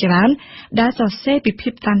មានជាច្រើនដែលសរសេរពីភា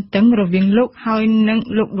ពតានតឹងរវាងលោកហើយនិង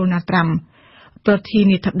លោក Donald Trump ប្រធា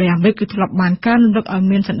នាធិបតីអាមេរិកគឺធ្លាប់បានការរំលឹកឲ្យ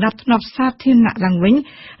មានសណ្ដាប់ធ្នាប់សាធារណៈឡើងវិញ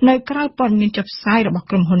នៅក្រៅព័ត៌មានចុះផ្សាយរបស់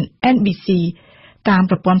ក្រុមហ៊ុន NBC តាម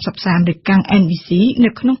ប្រព័ន្ធផ្សព្វផ្សាយអាមេរិកកាំង NBC នៅ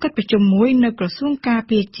ក្នុងកិច្ចប្រជុំមួយនៅក្រសួងការ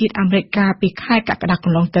ពារជាតិអាមេរិកកាលពីខែកក្កដាក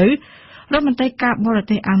ន្លងទៅរដ្ឋមន្ត្រីការបរ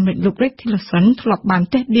ទេសអាមេរិកលោក Rex Tillerson ធ្លាប់បាន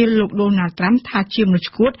តេះដៀលលោក Donald Trump ថាជាមនុស្ស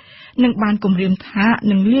ឈួតនិងបានគំរាមថា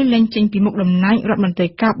នឹងលាលែងចេញពីមុខតំណែងរដ្ឋមន្ត្រី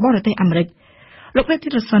ការបរទេសអាមេរិកលោក Rex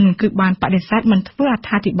Tillerson គឺបានបដិសេធមិនធ្វើអត្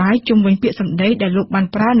ថាធិប្បាយជុំវិញពាក្យសម្ដីដែលលោកបាន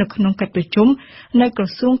ប្រើនៅក្នុងកិច្ចប្រជុំនៅក្រ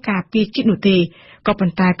សួងការពារជាតិនោះទេក៏ប៉ុ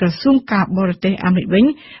ន្តែក្រសួងការបរទេសអាមេរិកវិញ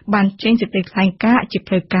បានចេញសេចក្តីថ្លែងការណ៍ជា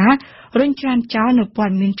ផ្លូវការរុញច្រានចោលនៅព័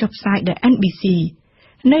ត៌មានចុះផ្សាយដោយ NBC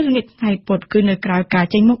នៅល្ងាចថ្ងៃពុធគឺនៅក្រៅការ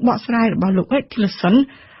ចេញមុខបកស្រាយរបស់លោក Rex Tillerson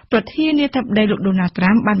ប្រធានាធិបតីលោក Donald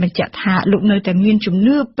Trump បានបញ្ជាក់ថាលោកនៅតែមានជំ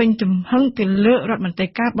នឿពេញទំហឹងទៅលើរដ្ឋមន្ត្រី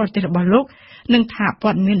ការបរទេសរបស់លោកនិងថាព័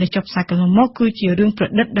ត៌មានដែលចុះផ្សាយកន្លងមកគឺជារឿងប្រ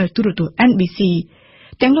ឌិតដោយទូរទស្សន៍ NBC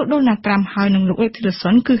ទាំងលោក Donald Trump ហើយនិងលោក Rex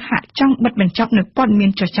Tillerson គឺហាក់ចង់បិទបញ្ចប់នៅព័ត៌មា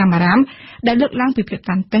នចចាមអារាមដែលលើកឡើងពីភាព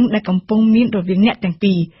តានតឹងដែលកំពុងមានរវាងអ្នកទាំង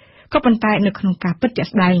ពីរក៏ប៉ុន្តែនៅក្នុងការពិតជាក់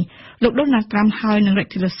ស្ដែងលោក Donald Trump ហើយនិង Rex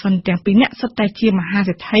Tillerson ទាំងពីរនាក់សុទ្ធតែជាមហា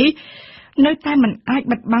សេដ្ឋីនៅតែមិនអាច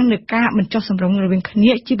បិទបាំងនឹងការមិនចុះសម្រុងរវាងគ្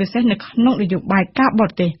នាជាពិសេសនៅក្នុងនយោបាយការប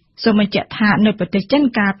រទេសសូមបញ្ជាក់ថានៅប្រទេសចិន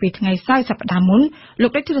កាលពីថ្ងៃសៅរ៍សប្តាហ៍មុនលោ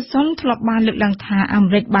ក Rex Tillerson ធ្លាប់បានលើកឡើងថាអា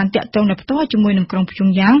មេរិកបានតាក់ទងដោយផ្ទាល់ជាមួយនឹងក្រុងព្យុង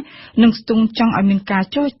យ៉ាងនិងស្ទង់ចង់ឲ្យមានការ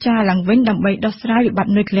ចរចាឡើងវិញដើម្បីដោះស្រាយវិបត្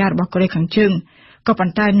តិនុយក្លេអ៊ែររបស់កូរ៉េខាងជើង ក៏ប៉ុ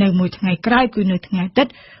ន្តែនៅមួយថ្ងៃក្រោយគឺនៅថ្ងៃអាទិត្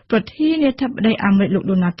យប្រធានាធិបតីអាមេរិកលោក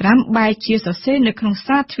ដូណាល់ត្រាំបែរជាសរសេរនៅក្នុង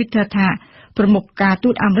សារ Twitter ថាប្រមុខការទូ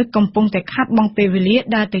តអាមេរិកកំពុងតែខាត់បងពេលវេលា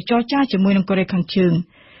ដែលទៅចរចាជាមួយនឹងកូរ៉េខាងជើង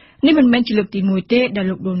នេះមិនមែនជាលើកទី1ទេដែល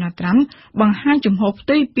លោកដូណាល់ត្រាំបង្ហាញជំហរផ្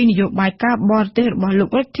ទុយពីនយោបាយការបរទេសរបស់លោក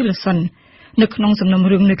Rex Tillerson នៅក្នុងសំណុំ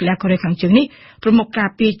រឿងនុយក្លេអ៊ែរកូរ៉េខាងជើងនេះប្រមុខការ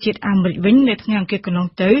ពារជាតិអាមេរិកវិញនៅថ្ងៃអង្គារកន្លង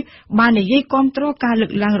ទៅបាននិយាយគាំទ្រការលើ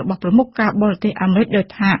កឡើងរបស់ប្រមុខការបរទេសអាមេរិកដោយ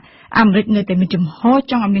ថាអាមេរិកនៅតែមានជំហរ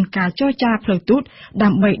ចង់ឲ្យមានការចរចាផ្លូវទូតដើ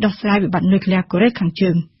ម្បីដោះស្រាយវិបត្តិនុយក្លេអ៊ែរកូរ៉េខាងជើ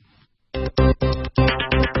ង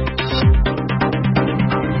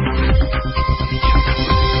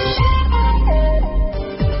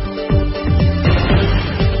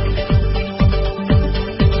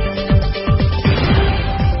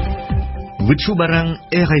វិទ្យុបារាំង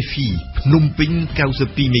RFI ភ្នំពេញ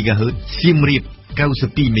 92 MHz សៀមរាប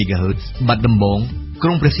 92 MHz បាត់ដំបងក្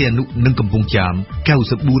រុងព្រះសីហនុ និងកំពង់ចាម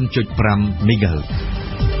 94.5 MHz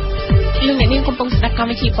លោកអ្នកនាងកំពុងស្ដាប់កម្ម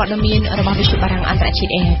វិធីព័ត៌មានរបស់វិទ្យុបារាំងអន្តរជា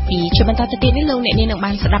តិ RFI ជាបន្តទៅទៀតនេះលោកអ្នកនាងនឹង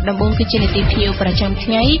បានស្ដាប់ដំបូងគឺជានីតិភាវប្រចាំថ្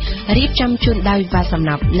ងៃរៀបចំជូនដោយវិវាសំ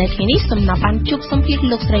ណប់នៅថ្ងៃនេះសំណប់បានជួបសម្ភាស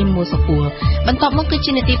លោកស្រីមួសុខួរបន្ទាប់មកគឺ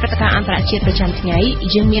ជានីតិព្រឹត្តិការណ៍អន្តរជាតិប្រចាំថ្ងៃ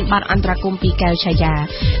យើងមានបទអន្តរកម្មពីកែវឆាយា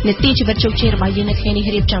នីតិជីវិតជោគជ័យរបស់យើងនៅថ្ងៃនេះ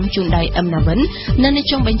រៀបចំជូនដោយអឹមណាវិននៅនៅ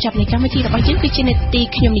ចុងបញ្ចប់នៃកម្មវិធីរបស់យើងគឺជានីតិ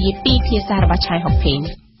ខ្ញុំនិយាយពីភាសារបស់ឆៃហុកភេង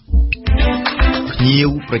ភ្ញៀវ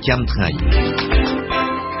ប្រចាំថ្ងៃ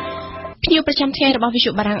ភ្ញៀវប្រចាំថ្ងៃរបស់វិទ្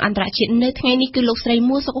យុបារាំងអន្តរជាតិនៅថ្ងៃនេះគឺលោកស្រី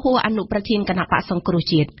មួសុខួរអនុប្រធានគណៈបកសង្គ្រោះ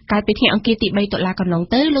ជាតិកាលពីថ្ងៃអង្គារទី3តុលាកន្លង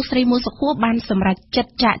ទៅលោកស្រីមួសុខួរបានសម្រេចចា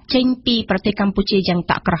ត់ចាកចេញពីប្រទេសកម្ពុជាយ៉ាង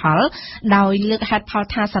តក់ក្រហល់ដោយលើកហេតុផល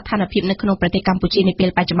ថាស្ថានភាពនៅក្នុងប្រទេសកម្ពុជានាពេល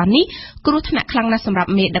បច្ចុប្បន្ននេះគ្រោះថ្នាក់ខ្លាំងណាស់សម្រា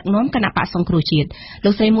ប់មេដឹកនាំគណៈបកសង្គ្រោះជាតិលោ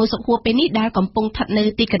កស្រីមួសុខួរពេលនេះដែលកំពុងស្ថិតនៅ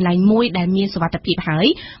ទីកន្លែងមួយដែលមានសុវត្ថិភាពហើយ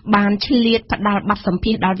បានឆ្លៀតផ្ដាល់ប័ណ្ណសម្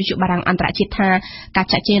ភាសដល់វិទ្យុបារាំងអន្តរជាតិថាការ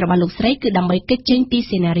ចាក់ចេញរបស់លោកស្រីគឺដើម្បីគេចចេញពី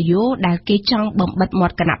សេណារីយ៉ូដែលគេចង់បំបិទមា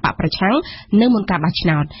ត់គណៈបកប្រឆាំងនៅមុនការបោះឆ្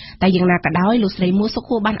នោតតែយ៉ាងណាក៏ដោយលោកស្រីមួសុ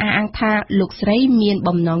ខួរបានអះអាងថាលោកស្រីមាន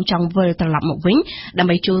បំណងចង់វិលត្រឡប់មកវិញដើម្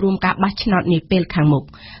បីចូលរួមការបោះឆ្នោតនាពេលខាងមុខ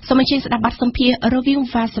សូមអញ្ជើញស្ដាប់បទសម្ភាសន៍រវាង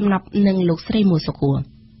វាសំណប់និងលោកស្រីមួសុខួរ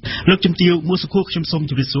លោកជំទាវមួសុខួរខ្ញុំសូម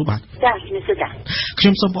ជម្រាបសួរបាទចាជំរាបសួរចាខ្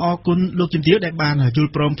ញុំសូមអរគុណលោកជំទាវដែលបានយ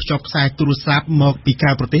ល់ព្រមភ្ជាប់ខ្សែទូរស័ព្ទមកពីក្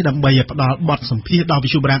រៅប្រទេសដើម្បីផ្ដល់បទសម្ភាសន៍ដល់វិ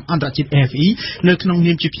ទ្យុបារាំងអន្តរជាតិ RFI នៅក្នុង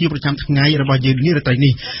នាមជាភ្ញៀវប្រចាំថ្ងៃរបស់យើងនារាត្រី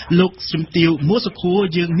នេះលោកជំទាវមួសុខួរ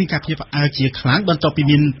យើងមានការភ្ញាក់ផ្អើលជាខ្លាំងបន្ទាប់ពី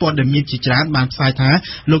មានព័ត៌មានជាច្រើនបានផ្សាយថា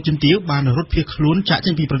លោកជំទាវបានរត់ភៀសខ្លួនចាកចេ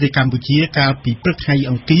ញពីប្រទេសកម្ពុជាកាលពីព្រឹកថ្ងៃ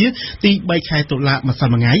អង្គារទី3ខែតុលាម្សិល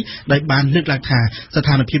មិញដោយបានលើកឡើងថាស្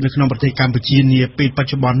ថានភាពនៅក្នុងប្រទេសកម្ពុជានាពេលប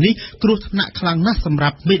ច្ចុប្បន្ននេះគ្រោះថ្នាក់ខ្លាំងណាស់សម្រា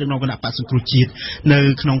ប់មេដឹកនាំគណៈបក្សសង្គ្រោះជាតិនៅ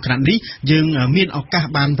ក្នុងខណៈនេះយើងមានឱកាស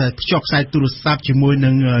បានតែភ្ជាប់ខ្សែទូរស័ព្ទជាមួយនឹ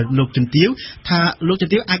ងលោកជំទាវថាលោកជំ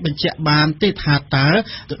ទាវអាចបញ្ជាក់បានទេថាតើ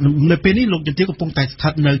នៅពេលនេះលោកជំទាវកំពុងតែស្ថិ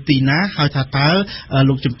តនៅទីណាហើយថាតើ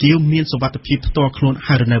លោកជំទាវមានសុវត្ថិភាពផ្ទាល់ខ្លួន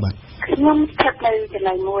ហើយឬនៅបាទខ្ញុំស្ថិតនៅកន្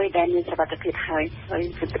លែងមួយដែលមានសុវត្ថិភាពហើយ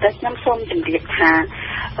គឺប្រទេសខ្ញុំសូមជម្រាបថា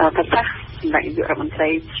ប្រសាសន៍សម្ដេចនាយករដ្ឋមន្ត្រី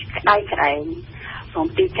ក្តែងសូម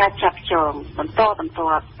ពីការចាប់ចងបន្ត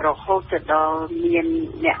រហូតទៅដល់មាន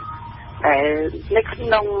អ្នកដែលនៅក្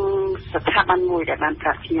នុងស្ថាប័នមួយដែលបានប្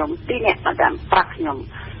រាប់ខ្ញុំពីអ្នកបានប្រាប់ខ្ញុំ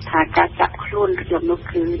ថាការចាប់ខ្លួនខ្ញុំនោះ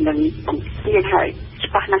គឺនឹងបង្គាប់ឲ្យ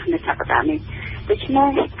ច្បាស់ណាស់នៅសប្តាហ៍នេះដូច្នេះ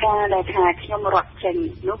ការដែលថាខ្ញុំរត់ចេញ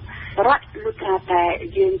នោះរត់លុះថាតែ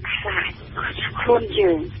យើងខ្លាចខ្លួន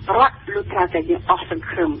យើងរត់លុះថាតែយើងអស់សង្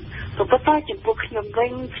ឃឹមព្រោះតែចំពោះខ្ញុំវិ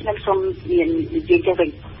ញខ្ញុំសូមមាននិយាយទៅវិញ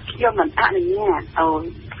ខ្ញុំមិនអនុញ្ញាតឲ្យ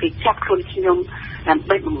គេចាប់ខ្លួនខ្ញុំដើម្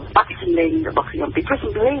បីបំបត្តិសម្លេងរបស់ខ្ញុំពីព្រោះស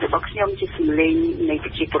ម្លេងរបស់ខ្ញុំជាសម្លេងនៃប្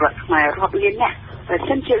រជាពលរដ្ឋខ្មែររាប់លានណាស់បើ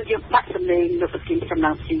សិនជាយើងបាត់សម្លេងលោកប្រធានសំឡេ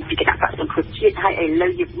ងពីគណៈបក្សសង្គ្រោះជាតិហើយឥឡូ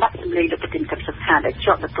វយើងបាត់សម្លេងលោកប្រធានកម្មសខាដែល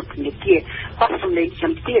ជាប់នៅទុកធនាគារបាត់សម្លេងខ្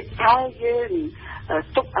ញុំទៀតតើយើង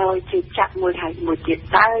ទុកឲ្យជាចាក់មួយហើយមួយទៀត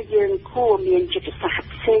តើយើងគួរមានចិត្តសាស្ត្រ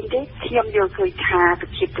ផ្សេងទេខ្ញុំយល់ឃើញថាប្រ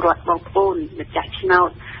ជាពលរដ្ឋបងប្អូនម្ចាស់ឆ្នោត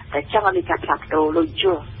តែចង់ឲ្យមានការផ្លាស់ប្ដូរលុយយ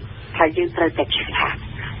ល់ហើយយើងត្រូវតែឆ្លាត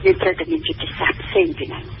យើងត្រូវតែមានចិត្តសាស្ត្រផ្សេងពី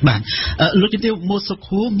ណាបាទលោកជំទាវមួសុ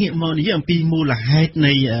ខួរងាកមកនិយាយអំពីមូលហេតុ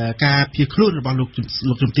នៃការភៀសខ្លួនរបស់លោក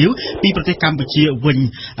ជំទាវពីប្រទេសកម្ពុជាវិញ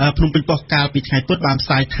ភ្នំពេញប៉ុស្តិ៍កាលពីថ្ងៃពុធបានផ្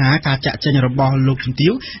សាយថាការចាក់ចេញរបស់លោកជំទា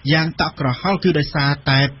វយ៉ាងតក់ក្រហល់គឺដោយសារ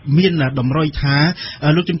តែមានតម្រុយថា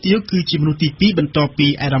លោកជំទាវគឺជាមនុស្សទី2បន្ទាប់ពី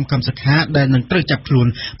អាដាមកម្មសខាដែលនឹងត្រូវចាប់ខ្លួន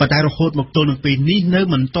ប៉ុន្តែរហូតមកទល់នឹងពេលនេះនៅ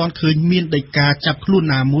មិនទាន់ឃើញមានដីកាចាប់ខ្លួន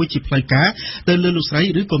ណាមួយជាផ្លូវការទៅលើលោកស្រី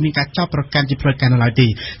ឬក៏មានការចាប់ប្រកាន់ជាផ្លូវការនៅឡើយទេ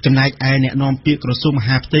ចំណែកឯអ្នកនាំពាក្យក្រសួងម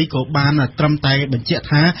ហាផ្ទៃក៏បានត្រឹមតែបញ្ជាក់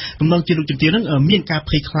ថាទំនងជាលោកជំទាវនឹងមានការ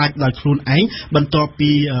ភ័យខ្លាចដោយខ្លួនឯងបន្ទាប់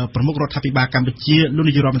ពីប្រមុខរដ្ឋាភិបាលកម្ពុជាលោក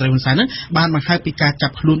នាយករដ្ឋមន្ត្រីហ៊ុនសែននឹងបានបង្ហាញពីការចា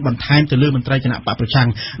ប់ខ្លួនបន្ថែមទៅលើមន្ត្រីគណៈបកប្រឆាំង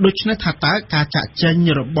ដូច្នេះថាតើការចាក់ចែង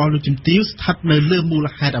របស់លោកជំទាវស្ថិតនៅលើមូល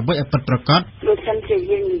ហេតុអ្វីឲ្យពិតប្រាកដដូចសិនជា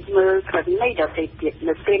យើងមើលក្រណីដទៃទៀត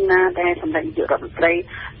នៅពេលណាដែលសម្ដេចនាយករដ្ឋមន្ត្រី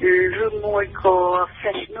ឬមួយក៏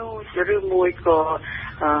fresh news ឬមួយក៏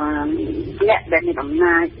អ្នកដែលមានអំ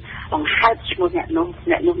ណាចបង្ហើបឈ្មោះអ្នក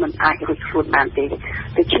នោះមិនអាចរួចខ្លួនបានទេ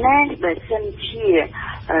ដូច្នេះបើសិនជា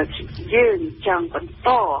យើងចង់បន្ត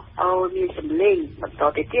ឲ្យមានសម្លេងបន្ត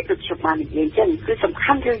ទៅទៀតដូចខ្ញុំបាននិយាយចឹងគឺសំ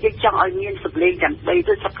ខាន់គឺយើងចង់ឲ្យមានសម្លេងដើម្បី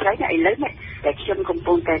ទៅសប្តាហ៍នេះឥឡូវនេះតែខ្ញុំកំ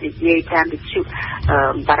ពុងតែនិយាយតាមវិទ្យុ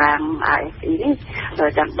បារាំង RFI នេះ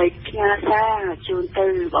ដើម្បីផ្ញើសារជូនទៅ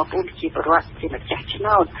បងប្អូនប្រជាពលរដ្ឋជាម្ចាស់ឆ្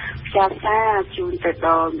នោតផ្ញើសារជូនទៅដ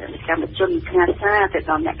ល់សកម្មជនផ្ញើសារទៅ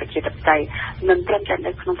ដល់អ្នកប្រជាធិបតេយ្យមិនត្រឹមតែ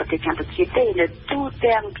នៅក្នុងប្រទេសកម្ពុជាទេនៅទូ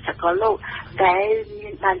ទាំងសកលលោកដែលមា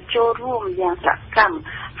នបានចូលរួមយ៉ាងសកម្ម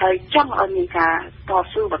ហើយចង់ឲ្យមានការត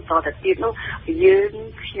ស៊ូបន្តទៅទៀតនោះយើង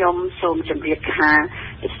ខ្ញុំសូមជម្រាបថា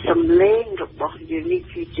សំឡេងរបស់យើងនេះ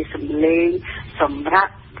គឺជាសំឡេងសម្រា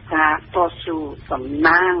ប់ការតស៊ូសំ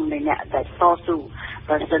ណាងនៃអ្នកដែលតស៊ូ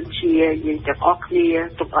បើសិនជាយើងទាំងអស់គ្នា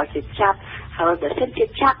ទុកឲ្យគេចាប់ហើយបើសិនជា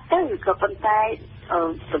ចាប់ទៅក៏ប៉ុន្តែ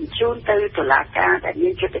បញ្ជូនទៅតុលាការដែលមា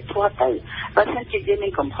នយុត្តិធម៌ទៅបើមិនជាយើងមា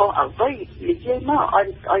នកំហុសអ្វីនិយាយមក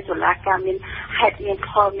ឲ្យតុលាការមានហេតុមាន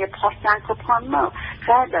ផលមានផុសតាងគ្រប់ផងមក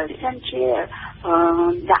តែបើមិនជា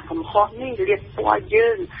ដាក់កំហុសនេះលៀបពណ៌យើ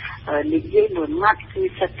ងនិយាយមួយម៉ាត់គឺ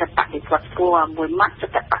សិទ្ធិបដិវត្តពណ៌មួយម៉ាត់សិ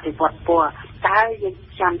ទ្ធិបដិវត្តពណ៌តើយើង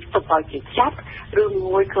ចាំទុកឲ្យគេចាប់ឬ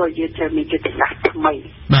មួយក៏យើងត្រូវមានយុទ្ធសាស្ត្រថ្មី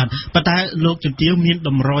បាទប៉ុន្តែលោកជំទាវមានត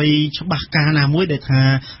ម្រុយច្បាស់ការណាមួយដែលថា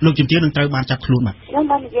លោកជំទាវនឹងត្រូវបានចាប់ខ្លួនបាទខ្ញុំ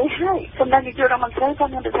បាននិយាយហើយសម្ដេចនាយករដ្ឋមន្ត្រីក៏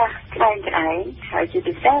មានប្រសាសន៍ក្លែងក្លែងហើយជា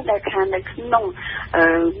ពិសេសដែលថានៅក្នុង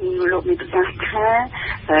លោកមានប្រសាសន៍ថា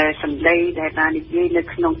សម្ដីដែលបាននិយាយនៅ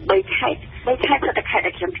ក្នុង3ខេត្តប្រតិខេត្ត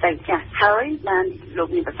ដែលខ្ញុំទៅចាស់ហើយបានលោក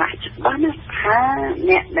មានប្រសាសន៍ច្បាស់ណាស់ថា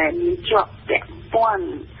អ្នកដែលមានជាប់ពាក់ព័ន្ធ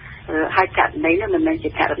ហើយករណីនេះមិនមែនជា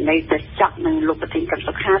ករណីទៅចាប់នឹងលោកប្រធានកម្ម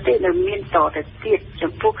សុខាទេនៅមានតទៅទៀត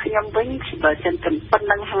ចំពោះខ្ញុំវិញបើមិនតែប៉ុណ្្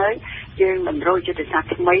នឹងហើយយើងមិនរកយុទ្ធសាស្ត្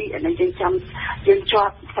រថ្មីអានេះយើងចាំយើងជា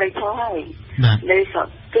ប់ព្រៃឈរហើយនៅសត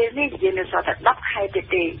ពេលនេះយើងនៅសតតែ10ខែទៀត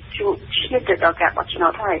ទេជួបឈានទៅដល់ការបោះឆ្នោ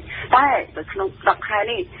តហើយតែនៅក្នុង10ខែ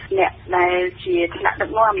នេះអ្នកដែលជាថ្នាក់ដឹក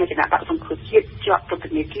នាំនៃគណៈបកសង្គ្រោះជាតិជាប់ពន្ធ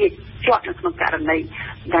នាគារជាប់នៅក្នុងករណី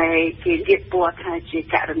ដែលគេរៀបពណ៌ថាជា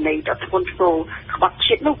ករណីដ៏ធ្ងន់ធ្ងរក្បត់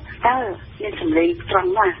ជាតិនោះតើមានសម្លេងត្រ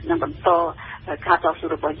ង់ណាស់នឹងបន្តការតស៊ូ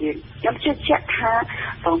របស់យើងខ្ញុំជឿជាក់ថា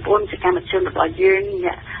បងប្អូនសកម្មជនរបស់យើង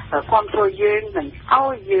អ្នកគ្រប់គ្រងយើងនឹងឲ្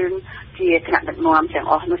យយើងជាថ្នាក់ដឹកនាំទាំង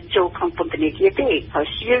អស់នោះចូលក្នុងពន្ធនាគារទេហើយ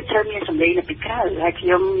យើងត្រូវមានសម្លេងនៅពីក្រៅហើយខ្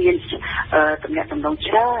ញុំមានតំណែងតំណង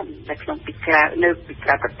ច្រើននៅក្នុងពីក្រៅនៅពីក្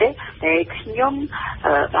រៅប្រទេសតែខ្ញុំ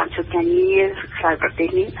បានធ្វើការងារក្រៅប្រទេស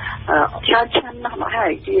នេះច្រើនឆ្នាំណាស់មកហើ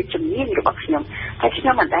យជាជំនាញរបស់ខ្ញុំហើយខ្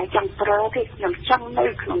ញុំមិនដែលចង់ប្រើទេខ្ញុំចង់នៅ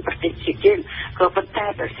ក្នុងប្រទេសជាតិយើងក៏ប៉ុន្តែ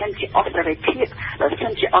បើសិនជាអស់សេរីភាពបើសិ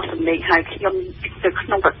នជាអស់សម្លេងហើយខ្ញុំទៅក្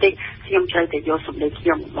នុងប្រទេសខ្ញុំត្រូវតែយកសម្លេងខ្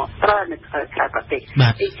ញុំមកប្រើនៅក្រៅប្រទេស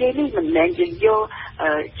ទីគេនេះមិនមែនយើងយក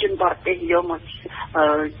ជនបរទេសយកមក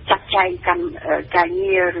ចាត់ចែងការ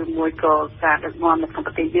ងារឬមួយក៏ការដឹកនាំនៅក្នុង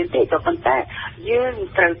ប្រទេសយើងទេក៏ប៉ុន្តែយើង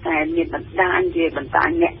ត្រូវតែមានបណ្ដាញ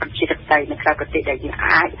អ្នកប្រជាធិបតេយ្យនៅក្រៅប្រទេសដែលយើង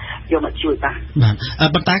អាចយកមកជួយបាន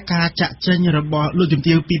ប៉ុន្តែការចាក់ចេញរបស់លោកជំ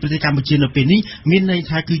ទាវពីប្រទេសកម្ពុជានៅពេលនេះមានន័យ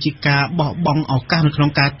ថាគឺជាការបោះបង់ឱកាសនៅក្នុង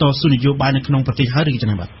ការតស៊ូនយោបាយនៅក្នុងប្រទេសហើយឬយ៉ាង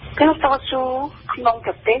ណាបាទការតស៊ូក្នុង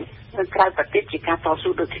ប្រទេសនៅក្រៅប្រទេសជាការតស៊ូ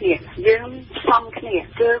ដូចគ្នាយើងផ្សំគ្នា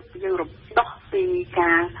គឺយើងរំដោះពី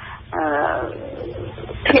ការ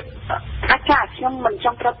ភាពអាចារ្យខ្ញុំមិនច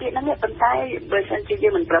ង់ប្រើពាក្យហ្នឹងទេប៉ុន្តែបើសិនជាយើ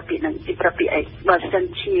ងមិនប្រើពាក្យហ្នឹងទីប្រើពាក្យអីបើសិន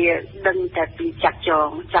ជាដឹងតែពីចាត់ច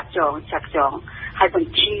ងហើយប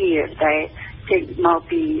ញ្ជាតែចេញមក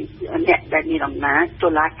ពីអ្នកដែលមានអំណាចតុ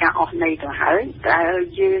លាការអស់ន័យទៅហើយតែ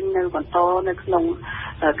យើងនៅបន្តនៅក្នុង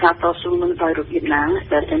ការតស៊ូនឹងដោយរបៀបណា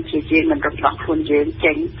តែសិនជាយើងមិនរំដោះខ្លួនយើង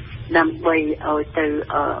ចេញដើម្បីឲ្យទៅ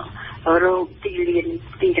រោគទីលាន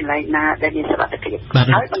ទីកន្លែងណាដែលមានសុវត្ថិភាព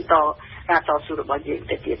ហើយបន្តការតស៊ូរបស់យើង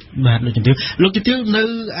ទៅទៀតបាទលោកជំទាវនៅ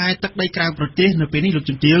ឯទឹកដីក្រៅប្រទេសនៅពេលនេះលោក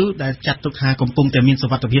ជំទាវដែលចាត់ទុកថាកំពុងតែមានសុ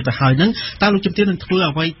វត្ថិភាពទៅហើយហ្នឹងតើលោកជំទាវនឹងធ្វើ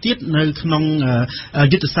អ្វីទៀតនៅក្នុង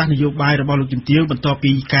យុទ្ធសាស្ត្រនយោបាយរបស់លោកជំទាវបន្ទាប់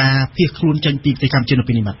ពីការភៀសខ្លួនចេញពីប្រទេសកម្ពុជានៅ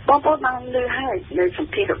ពេលនេះបាទបងប្អូនបានលើហើយនៅស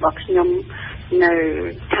ម្ភាររបស់ខ្ញុំនៅ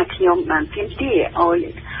ថាខ្ញុំបានទាមទារឲ្យ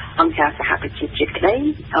អង្គការសហប្រជាជាតិក្តី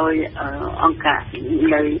ឲ្យអង្គការ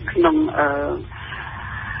នៅក្នុង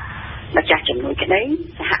ម្ចាស់ជំនួយក្តី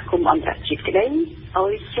សហគមន៍អន្តរជាតិក្តីឲ្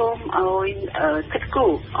យសូមឲ្យគិតគូ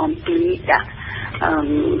រអំពីដាក់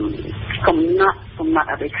កំណត់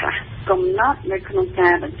អ្វីខ្លះកំណត់នៅក្នុងកា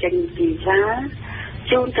របញ្ចេញវីសា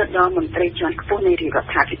ជូនទៅដល់មន្ត្រីជាន់ខ្ពស់នៃរ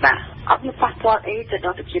ដ្ឋាភិបាលអត់មានប៉ះពាល់អីទៅដ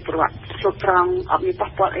ល់ប្រជាពលរដ្ឋគ្រប់ត្រង់អត់មានប៉ះ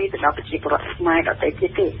ពាល់អីទៅដល់ប្រជាពលរដ្ឋខ្មែរដទៃទៀ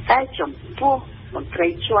តទេតែចំពោះមន្ត្រី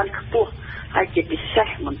ជាន់ខ្ពស់ហើយជាពិសេស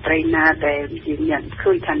មន្ត្រីណាដែលមាន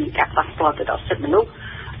ឃើញថាមានការប៉ះពាល់ទៅដល់សិទ្ធិមនុស្ស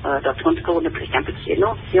ដល់ធ្ងន់ធ្ងរនៅប្រទេសកម្ពុជា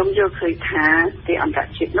នោះខ្ញុំយល់ឃើញថាទីអន្តរ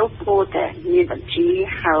ជាតិនោះគួរតែមានបញ្ជី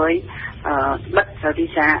ហើយបិទវី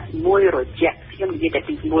សាមួយរយៈខ្ញុំនិយាយតែ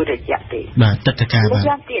ពីមួយរយៈទេបាទទឹកតកាបាទ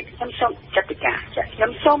យ៉ាងទៀតខ្ញុំសូមចាត់តកាខ្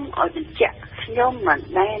ញុំសូមឲ្យបញ្ជាក់ខ្ញុំមិន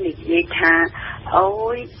ដែលនិយាយថា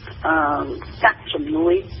ឲ្យដាក់ជំនួ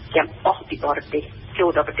យទាំងអស់ពីបរទេសចូល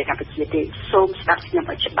ដល់ប្រទេសកម្ពុជាទេសូមស្ដាប់ខ្ញុំ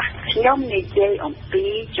ឲ្យច្បាស់ខ្ញុំនិយាយអំពី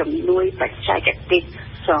ជំនួយបច្ចេកទេស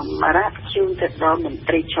សម្រាប់ជូនទៅដល់មន្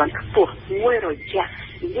ត្រីជាន់ខ្ពស់មួយរយៈ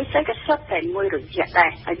និយាយតែសុទ្ធតែមួយរយៈដែ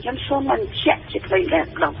រហើយខ្ញុំសូមបញ្ជាក់ជាថ្មីដ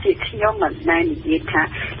ល់ទៀតខ្ញុំមិនដែលនិយាយថា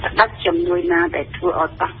ដាច់ជំនួយណាដែលធ្វើឲ្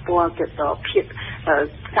យប៉ះពាល់ទៅដល់ភាព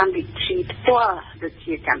កម្មវិធីផ្ទាល់ដូច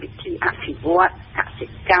ជាកម្មវិធីអភិវឌ្ឍកសិ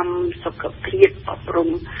កម្មសុខភាពអប់រំ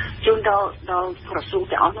ជូនដល់ក្រសួង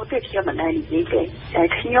ទាំងអស់នោះទេខ្ញុំមិនដែលនិយាយទេតែ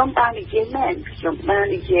ខ្ញុំបាននិយាយមែនខ្ញុំបាន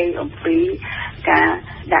និយាយអំពីការ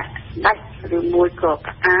ដាក់ដាច់ឬមួយក៏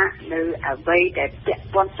ផ្អាកនៅអ្វីដែលពាក់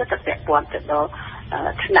ព័ន្ធទៅដល់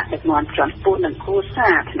ថ្នាក់ដឹកនាំជាន់ខ្ពស់និងគ្រួសា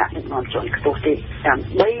រថ្នាក់ដឹកនាំជាន់ខ្ពស់ទេដើម្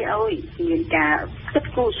បីឲ្យមានការគិត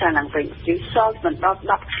គូរសារឡើងវិញជាសល់មិនដល់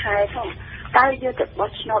10ខែផងតែយើងទៅបោះ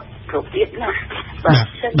ឆ្នោតរបៀបណាបើ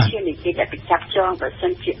សិនជានិយាយតែពីចាប់ចងបើសិ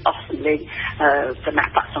នជាអស់សម្លេងគណៈ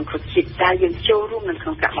បកសង្គ្រោះជាតិតែយើងចូលរួមនៅក្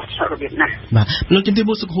នុងការបោះឆ្នោតរបៀបណាបាទលោកជំទាវ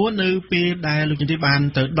មុខសុខួរនៅពេលដែលលោកជំទាវបាន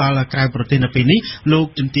ទៅដល់ក្រៅប្រទេសនៅពេលនេះលោក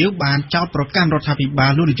ជំទាវបានចោទប្រកាន់រដ្ឋាភិបា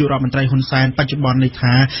លលោកនាយករដ្ឋមន្ត្រីហ៊ុនសែនបច្ចុប្បន្ននេះ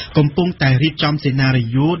ថាកំពុងតែរៀបចំសេណារី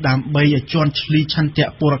យ៉ូដើម្បីឲ្យជន់ឈ្លីឆន្ទៈ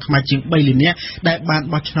ពលរដ្ឋខ្មែរជាង3លាននាក់ដែលបាន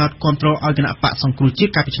បោះឆ្នោតគ្រប់គ្រងឲ្យគណៈបកសង្គ្រោះជា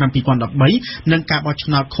តិកាលពីឆ្នាំ2013និងការបោះឆ្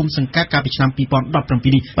នោតឃុំសង្កាត់កាលពីឆ្នាំ2017នេះ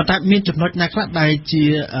ប៉ុន្តែមានចំណុចណាខ្លះដែ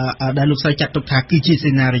លលោកស្រីចាត់ទុកថាគឺជា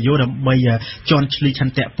សេណារីយ៉ូដើម្បីជន់ឈ្លីឆ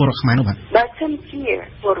ន្ទៈពលរដ្ឋខ្មែរនោះបាទបើសិនជា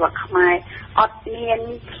ពលរដ្ឋខ្មែរអត់មាន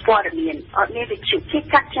ព័ត៌មានអត់មានវិទ្យុគេ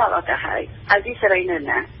កាត់ចោលអត់ទៅហើយអាស៊ីសេរីនៅ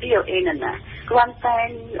ណា VOA នៅណាគ្រាន់តែ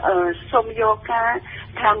សូមយកការ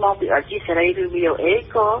ថាមកពីអាស៊ីសេរីឬ VOA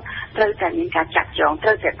ក៏ត្រូវតែមានការចាត់ចងត្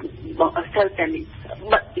រូវតែ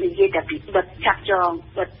បិទនិយាយតែពីបិទចាត់ចង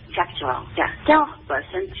ចាចោះបើ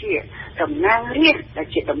សិនជាតំណាងរាស្ត្រដែល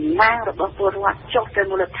ជាតំណាងរបស់ពលរដ្ឋចុះទៅ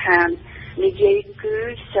មូលដ្ឋាននិយាយគឺ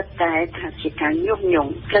សិតតែថាជាការញុះញ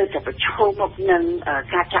ង់ត្រូវតែប្រឈមមុខនឹង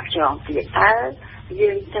ការចាក់ចងទៀតតើ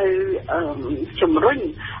យើងទៅជំរុញ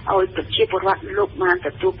ឲ្យប្រជាពលរដ្ឋលោកបានទ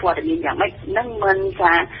ទួលព័ត៌មានយ៉ាងម៉េចនឹងមិន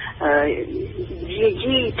ថា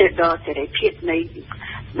យីទៅដល់សេរីភាពនៃ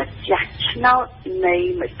ម្ចាស់ឆ្នោតនៃ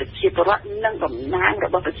ប្រជាពលរដ្ឋនិងតំណាងរ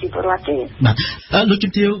បស់ប្រជាពលរដ្ឋទេបាទលោក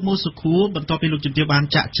ជំទាវមុខសុខួរបន្ទាប់ពីលោកជំទាវបាន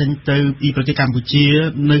ចាក់ចេញទៅពីប្រទេសកម្ពុជា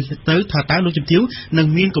នៅទៅថាតើលោកជំទាវនឹង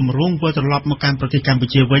មានគម្រោងវិលត្រឡប់មកកាន់ប្រទេសកម្ពុ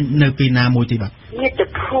ជាវិញនៅពេលណាមួយទេបាទមាតុ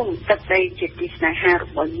ភូមិទឹកដីជាទីស្នេហារ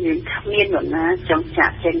បស់យើងគ្មាននរណាចង់ចា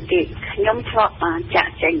ក់ចេញទេខ្ញុំធ្លាប់បានចា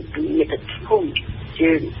ក់ចេញពីមាតុភូមិ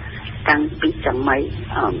យើងតាំងពីសម័យ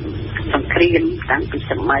សង្គ្រាមតាំងពី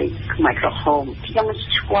សម័យខ្មែរក្រហមខ្ញុំ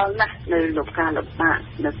ស្គាល់ណាស់នៅលោកការលំបាក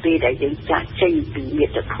នៅពេលដែលយើងចាក់ចេញពីមា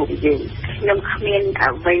តុភូមិយើងខ្ញុំគ្មាន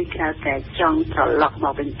អ្វីក្រៅតែចង់ត្រឡប់ម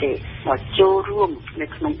កវិញទេមកចូលរួមនៅ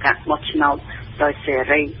ក្នុងការបោះឆ្នោតដោយសេ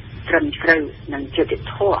រីត្រឹមត្រូវនិងយុត្តិ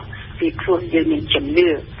ធម៌ពីព្រោះយើងមានជំនឿ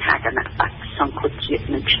ថាគណៈបកសង្គ្រោះជាតិ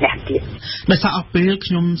នឹងឈ្នះទៀតដោយសារអស់ពេល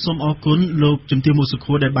ខ្ញុំសូមអរគុណលោកជំទាវមុខសុ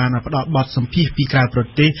ខួរដែលបានផ្ដល់បទសម្ភាសន៍ពីក្រៅប្រ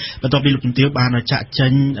ទេសបន្ទាប់ពីលោកជំទាវបានចាក់ចេ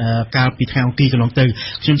ញកាលពីថ្ងៃអង្គារកន្លងទៅ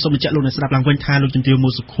ខ្ញុំសូមបញ្ជាក់លោកអ្នកស្ដាប់ឡើងវិញថាលោកជំទាវមុ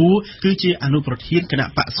ខសុខួរគឺជាអនុប្រធានគណៈ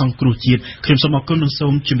បកសង្គ្រោះជាតិខ្ញុំសូមអរគុណនិងសូ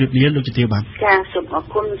មជម្រាបលាលោកជំទាវបាទចាសូមអរ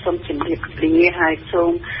គុណសូមជម្រាបលាហើយសូ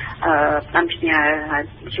មបានផ្ញើ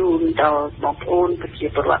ជូនដល់បងប្អូនប្រជា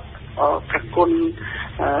ពលរដ្ឋប្រគុណ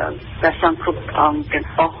ព្រះសង្ឃគ្រប់អង្គទាំង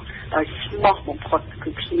អស់ដោយស្មោះបំផុតគឺ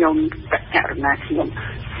ខ្ញុំបកករណាខ្ញុំ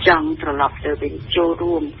ចង់ត្រឡប់ទៅវិញចូល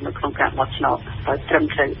រួមនៅក្នុងការបោះឆ្នោតដោយត្រឹម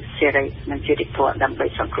ត្រូវសេរីនិងយុត្តិធម៌ដើម្បី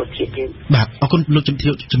សង្គ្រោះជាតិយើងបាទអរគុណលោកជំទា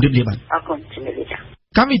វជម្រាបលាបាទអរគុណជម្រាបលាចា៎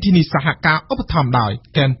កម្មវិធីនេះសហការឧបត្ថម្ភដោយ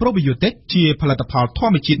Cambodia Probiotic ជាផលិតផលធ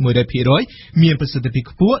ម្មជាតិ 100% មានប្រសិទ្ធភាព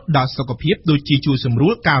ខ្ពស់ដល់សុខភាពដូចជាជួយសម្រួ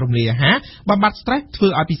លការរំលាយអាហារបំបាត់ stress ធ្វើ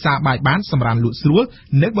ឲ្យពិសាបាយបានសម្រានលក់ស្រួល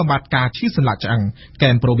និងបំបាត់ការឈឺសន្លាក់ឆ្អឹង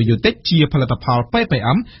Cambodia Probiotic ជាផលិតផល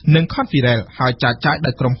PPM និង Confidel ហើយចែកចាយ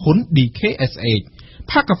ដោយក្រុមហ៊ុន DKSH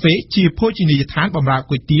ផាកាហ្វេជាភោជនីយដ្ឋានបម្រើ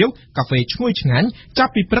គុយទាវកាហ្វេឈ្ងុយឆ្ងាញ់ចា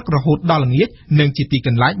ប់ពីព្រឹករហូតដល់ល្ងាចនិងជាទីក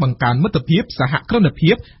ន្លែងបង្កើនមិត្តភាពសហគ្រិន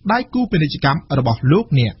ភាពដៃគូពាណិជ្ជកម្មរបស់លោក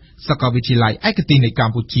អ្នកសាកលវិទ្យាល័យឯកទេសនៃក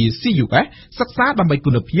ម្ពុជា CUS សិក្សាដើម្បី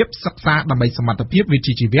គុណភាពសិក្សាដើម្បីសមត្ថភាពវិជ្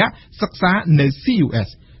ជាជីវៈសិក្សានៅ CUS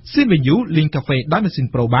CMU លេងកាហ្វេដោយម៉ាស៊ីន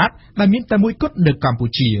ប្រូបាតដែលមានតែមួយគត់នៅកម្ពុ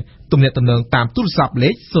ជាទំនាក់ទំនងតាមទូរស័ព្ទលេ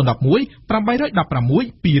ខ011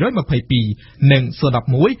 816 222និង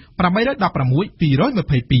011 816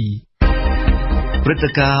 222 ព្រឹត្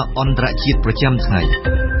តិការណ៍អន្តរជាតិប្រចាំថ្ងៃ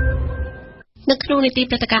នៅក្នុងនីតិ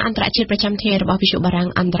ព្រឹត្តិការណ៍អន្តរជាតិប្រចាំថ្ងៃរបស់វិទ្យុបារាំង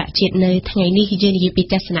អន្តរជាតិនៅថ្ងៃនេះយើងនិយាយពី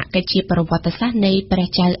ទស្សនកិច្ចជាប្រវត្តិសាស្ត្រនៃព្រះ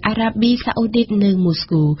ចៅអារ៉ាប៊ីសាអូឌីតនៅមូស្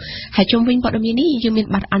គូហើយជុំវិញព័ត៌មាននេះយើងមាន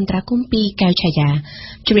ប័ណ្ណអន្តរកម្មពីកៅឆាយា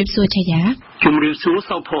ជំរាបសួរឆាយាជំរាបសួរ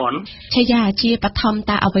សោភ័ណ្ឌឆាយាជាបឋម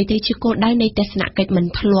តើអ្វីទៅជាគោលដៅនៃទស្សនកិច្ចមិន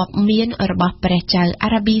ធ្លាប់មានរបស់ព្រះចៅអា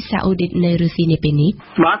រ៉ាប៊ីសាអូឌីតនៅរុស្ស៊ីនាពេលនេះ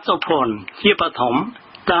បាទសោភ័ណ្ឌជាបឋម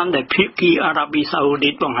តាមដែលភាគីអារ៉ាប៊ីសាអូឌី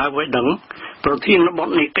តបង្ហាញไว้ដឹងប្រធានបទ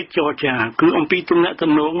នៃកិច្ចចរចាគឺអំពីទំនាក់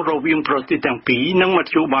ទំនងរវាងប្រទេសទាំងពីរនិងម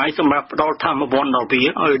ធ្យោបាយសម្រាប់ផ្ដល់ធម្មពលដល់វាឲ្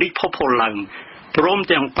យរីកផុសផុលឡើងព្រម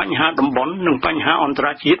ទាំងបញ្ហាតំបន់និងបញ្ហាអន្តរ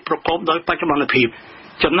ជាតិប្រកបដោយបច្ចុប្បន្នភាព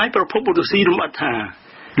ចំណែកប្រពន្ធរុស្ស៊ីរំអិតថា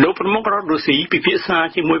លោកប្រមុខរដ្ឋរុស្ស៊ីពិភាក្សា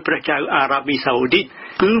ជាមួយព្រះចៅអារ៉ាប៊ីសាអូឌីត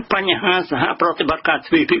គឺបញ្ហាសហប្រតិបត្តិការ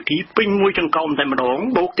ទ្វេភាគីពេញមួយចង្កោមតែម្ដង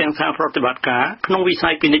បូកទាំងសហប្រតិបត្តិការក្នុងវិស័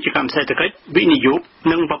យពាណិជ្ជកម្មសេដ្ឋកិច្ចវិនិយោគ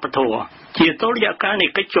និងវប្បធម៌ជាតុល្យការនៃ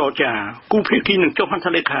កិច្ចចរចាគូភាគីនឹងចុះហត្ថ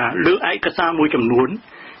លេខាលើឯកសារមួយចំនួន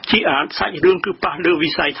ជាអាចសាច់រឿងគឺប៉ះលើវិ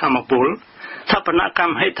ស័យធម្មពលស្ថាបនក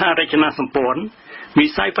ម្មហេដ្ឋារចនាសម្ព័ន្ធវិ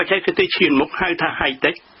ស័យបច្ចេកទេសឈានមុខហៅថា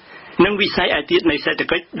High-tech និងវិស័យឯទៀតនៃសេដ្ឋ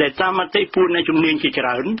កិច្ចដែលតាមមតិពួកអ្នកជំនាញជាច្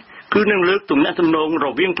រើនគឺនឹងលើកទំនាក់ទំនងរ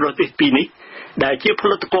វាងប្រទេសពីរនេះដែលជាផ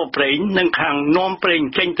លិតករប្រេងនិងខាងនាំប្រេង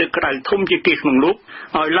ចេញទៅក្រៅធំជាគេក្នុងលោក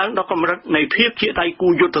ឲ្យឡើងដល់កម្រិតនៃភាពជាដៃគូ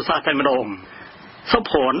យុទ្ធសាស្ត្រតែម្ដងសុ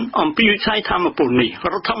ភ័ណ្ឌអំពីវិស័យធម្មពលនេះ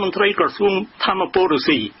រដ្ឋមន្ត្រីក្រសួងធម្មពលរុស្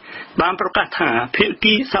ស៊ីបានប្រកាសថាភា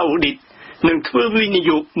គីសាអូឌីតនឹងធ្វើវិនិ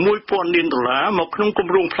យោគ$1000 លានមកក្នុងគ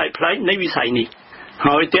ម្រោងផ្លែកៗនៃវិស័យនេះ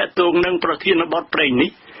ហើយទាក់ទងនឹងប្រធានបទប្រេង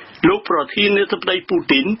នេះលោកប្រធានាធិបតីពូ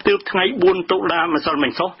ទីនទើបថ្ងៃ4តុលាម្សិលមិ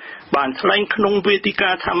ញសោះបានថ្លែងក្នុងវេទិកា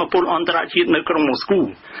ធម្មពលអន្តរជាតិនៅក្រុងម៉ូស្គូ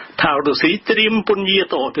ថារុស្ស៊ីត្រៀមពន្យា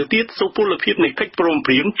តទៅទៀតសុពលភាពនៃកិច្ចព្រម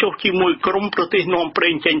ព្រៀងចុះជាមួយក្រុមប្រទេសនាំប្រេ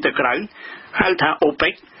ងចេញទៅក្រៅហៅថា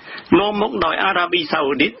OPEC នាំមកដោយអារ៉ាប៊ីសា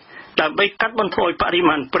អូឌីតដើម្បីកាត់បន្ថយបរិ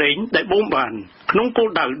មាណប្រេងដែលបូមបានក្នុងគោល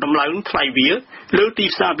ដៅដំឡើងថ្លៃវាលើទី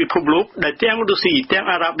ផ្សារពិភពលោកដែលទាំងរុស្ស៊ីទាំង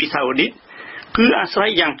អារ៉ាប៊ីសាអូឌីតគឺអាស្រ័យ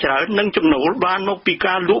យ៉ាងច្រើននឹងចំណូលបានមកពី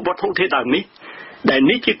ការលក់វត្ថុធាតុដើមនេះដែល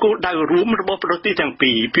នេះជាគោលដៅរួមរបស់ប្រទេសទាំង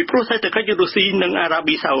ពីរពីព្រោះសេដ្ឋកិច្ចរុស្ស៊ីនិងអារ៉ា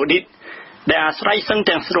ប៊ីសាអូឌីតដែលអាស្រ័យសឹង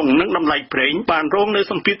ទាំងស្រុងនឹងតម្លៃប្រេងបានរងនៅ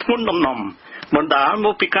សម្ពាធធ្ងន់ដំណំបណ្ដាលម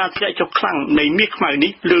កពីការធ្លាក់ចុះខ្លាំងនៃមាសខ្មៅ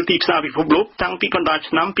នេះលើទីផ្សារពិភពលោកតាំងពីកណ្ដាល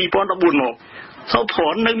ឆ្នាំ2014មកសោភ័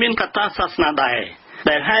ណ្ឌនៅមានកត្តាសាសនាដែរ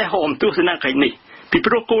ដែលហែហោមទស្សនកិច្ចនេះពី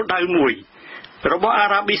ព្រោះគោលដៅមួយរបស់អា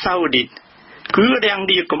រ៉ាប៊ីសាអូឌីតគឺរាំង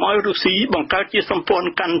ដៀកកុំឲ្យរុស្ស៊ីបង្កើតជាសម្ព័ន្ធ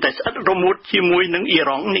កាន់តែស្អិតរមួតជាមួយនឹងអ៊ី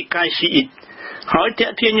រ៉ង់និកាយស៊ីអ៊ីតហើយទា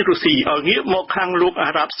ក់ទាញរុស្ស៊ីឲ្យងាកមកខាងលោកអា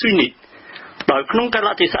រ៉ាប់ស៊ូនីតដោយក្នុងកា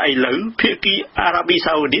លៈទេសៈឥឡូវភាគីអារ៉ាប៊ី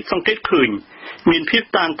សាអូឌីតសង្កេតឃើញមានភាព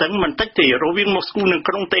តានតឹងមិនតិចទេរវាងម៉ូស្គូនិង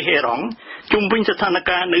ក្រុងតេហេរ៉ង់ជុំវិញស្ថាន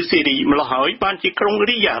ភាពនៅស៊ីរីម្ល៉េះហើយបានជាក្រុង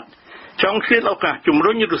រីយ៉ាតចង់ឃ្លាតឱកាសជំ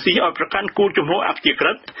រុញរុស្ស៊ីឲ្យប្រកាន់គោលជំហរអព្យាក្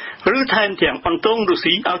រឹតឬថែមទាំងអន្តងរុស្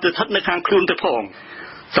ស៊ីឲ្យទៅស្ថិតនៅខាងខ្លួនទៅផង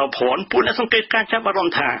សោភ័ណ្ឌពួកអ្នកសង្កេតការចាប់អារម្ម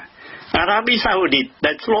ណ៍ថាអារ៉ាប៊ីសាអូឌីត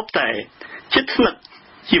ដែលធ្លាប់តែជិតស្និទ្ធ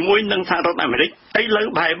ជាមួយនឹងសហរដ្ឋអាមេរិកឥឡូវ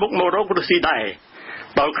បែរមុខមករករុស្ស៊ីដែរ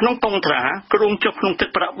ដោយក្នុងកុងត្រាគ្រោងចុះក្នុងទឹក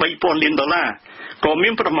ប្រាក់$3000 លានក៏មា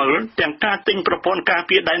នប្រមើលទាំងការទិញប្រព័ន្ធការ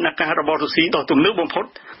ពារដែនអាកាសរបស់រុស្ស៊ីដ៏ទំនើបបំផុត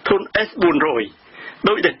ធុន S400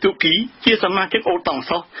 ដោយដែលទូគីជាសមាជិកអូតង់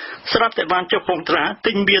សោះស្រាប់តែបានចុះកុងត្រា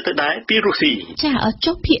ទិញវាទៅដែរពីរុស្ស៊ីចា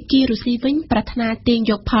ចុះភាគីរុស្ស៊ីវិញប្រាថ្នាទាញ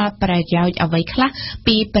យកផលប្រយោជន៍អ្វីខ្លះ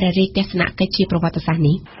ពីព្រះរាជទស្សនកិច្ចជាប្រវត្តិសាស្ត្រ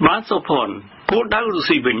នេះបាទសុភ័ណ្ឌគោលដៅរុស្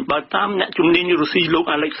ស៊ីវិញបើតាមអ្នកជំនាញរុស្ស៊ីលោក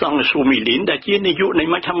អាឡិចសាំងស៊ូមីលីនដែលជានាយកនៃ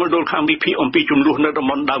មជ្ឈមណ្ឌលខាងវិភាគអំពីចំនួននៅតំ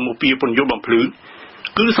បន់ដើមមុខពីពន្យល់បំភ្លឺ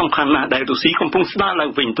គឺសំខាន់ណាស់ដែលរុស្ស៊ីកំពុងស្ដារឡើ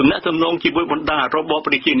ងវិញទំនាក់ទំនងជាមួយបណ្ដារបប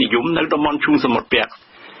ប្រជានិយមនៅតំបន់ឈូងសមុទ្រពាក់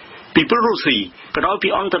ពីព្រោះរុស្ស៊ីក្រោយពី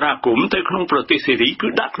អន្តរាគមន៍ទៅក្នុងប្រទេសសេរីគឺ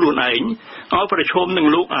ដាក់ខ្លួនឯងឲ្យប្រឈមនឹង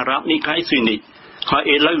លោកអារ៉ាប់និកាយស៊ូនីតហើយ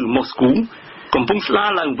ឥឡូវម៉ូស្គូកំពុងស្ដារ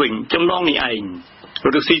ឡើងវិញចំណងនេះឯង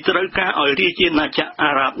រុស្ស៊ីត្រូវការឲ្យរាជាណាចក្រ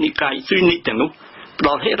អារ៉ាប់និកាយស៊ូនីតទាំងនោះផ្ដ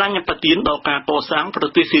ល់ហិរញ្ញប្បទានដល់ការកសាងប្រ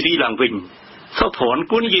ទេសសេរីឡើងវិញសោភ័ណ្ឌ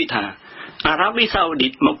គួរនិយាយថាអារ៉ាប៊ីសាអូឌី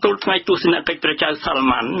តមកទល់ថ្ងៃទស្សនកិច្ចព្រះចៅសាល់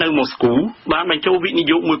ម៉ាន់នៅម៉ូស្គូបានបញ្ចូលវិនិ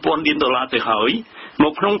យោគ$1000 លានទៅហើយម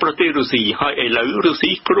កក្នុងប្រទេសរុស្ស៊ីហើយឥឡូវរុស្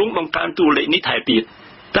ស៊ីគ្រោងបង្កើនតួលេខនេះថែទៀត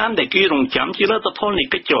តាមដែលគេរងចាំជាលទ្ធផលនៃ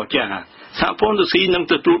កិច្ចចរចាសហព័ន្ធរុស្ស៊ីនឹង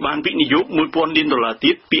ទទួលបានវិនិយោគ$1000 លាន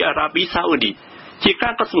ទៀតពីអារ៉ាប៊ីសាអូឌីតជាកា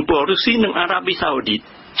រកត់សម្គាល់រុស្ស៊ីនិងអារ៉ាប៊ីសាអូឌីត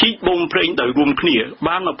ជីកបូមប្រេងដោយរួមគ្នា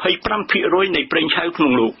បាន 25% នៃប្រេងឆៅក្នុ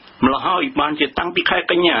ងលោកម្ល៉េះហើយបានជាតាំងពីខែ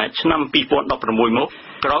កញ្ញាឆ្នាំ2016មក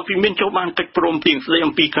ក្រោយពីមានចូលបានកិច្ចព្រមព្រៀងស្តី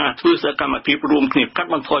អំពីការធ្វើសកម្មភាពរួមគ្នាកាត់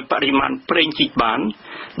បន្ថយបរិមាណប្រេងជីកបាន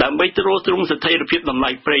ដើម្បីទ្រទ្រង់ស្ថិរភាពតម្លៃ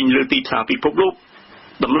ប្រេងលើទីផ្សារពិភពលោក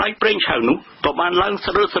តម្លៃប្រេងឆៅនោះក៏បានឡើង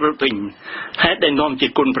ស្រើៗវិញហេតុដែលនាំជា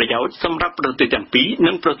គុណប្រយោជន៍សម្រាប់ប្រទេសទាំងពីរ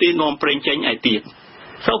និងប្រទេសនាំប្រេងចេញឯទៀត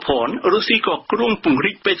sau phòn Russia có kruông pung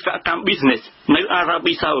rít bê cả cam business nơi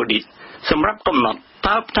Arabia Saudit សម្រាប់កំណត់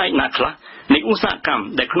តើផ្នែកណាខ្លះនៃឧស្សាហកម្ម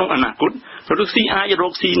ដែលក្នុងអនាគតរុស្ស៊ីអាចរ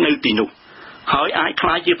កស៊ីនៅទីនោះហើយអាចក្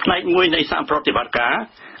លាយជាផ្នែកមួយនៃសហប្រតិបត្តិការ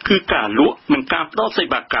គឺការលក់និងការផ្ដល់សេ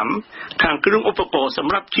វាកម្មខាងគ្រឿងឧបករណ៍ស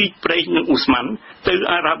ម្រាប់ជីកប្រេងនិងឧស្ម័នទៅ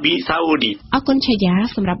អារ៉ាប៊ីសាអូឌីតអរគុណឆាយា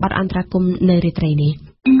សម្រាប់បទអន្តរកម្មនៅរាត្រីនេះ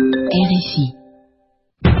RFI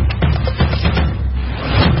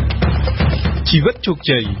ជីវិតជោគ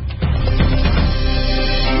ជ័យ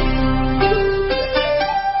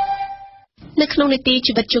នៅក្នុងនីតិ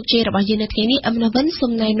ជីវិតជោគជ័យរបស់យើងនៅថ្ងៃនេះអំណវិនសូ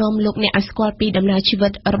មណែនាំលោកអ្នកឲ្យស្គាល់ពីដំណើរជីវិ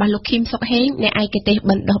តរបស់លោកឃីមសុកហេងអ្នកឯកទេស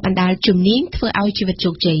បណ្ដុះបណ្ដាលជំនាញធ្វើឲ្យជីវិត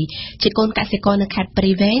ជោគជ័យជាកូនកសិករនៅខេត្តព្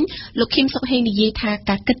រៃវែងលោកឃីមសុកហេងនិយាយថា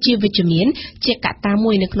ការគិតជាវិជ្ជមានជាកត្តា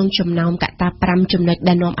មួយនៅក្នុងចំណោមកត្តា5ចំណុច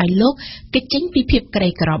ដែលនាំឲ្យលោកគេចចេញពីភាពក្រី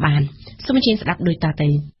ក្របានសូមអញ្ជើញស្ដាប់ដូចត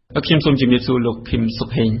ទៅខ្ញុំសូមជម្រាបសួរលោកឃីមសុក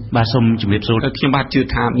ហេងបាទសូមជម្រាបសួរខ្ញុំបាទជឿ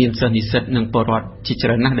ថាមានសិស្សនិស្សិតនិងពលរដ្ឋជាច្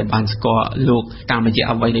រើនណាស់ដែលបានស្គាល់លោកតាមរយៈ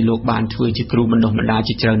អ្វីដែលលោកបានធ្វើជាគ្រូបណ្ដុះបណ្ដាល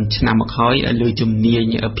ជាច្រើនឆ្នាំមកហើយលើជំនាញ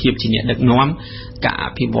ភាពជាអ្នកដឹកនាំការអ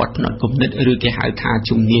ភិវឌ្ឍផ្នែកគំនិតឬគេហៅថា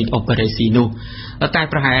ជំនាញ operation នោះតែ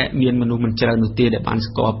ប្រហែលមានមនុស្សមិនច្រើននោះទេដែលបាន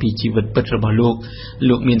ស្គាល់ពីជីវិតពិតរបស់លោ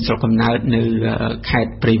កមានស្រុកកំណើតនៅខេត្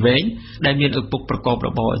តព្រៃវែងដែលមានឪពុកប្រកបរ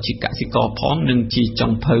បរជាកសិករផងនិងជាចុ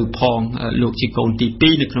ងភៅផងលោកជាកូនទី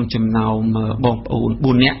2នៅក្នុងចំណោមបងប្អូន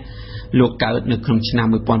4នាក់លោកកើតនៅក្នុងឆ្នាំ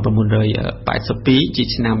1982ជា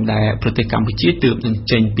ឆ្នាំដែលប្រទេសកម្ពុជាទើបនឹង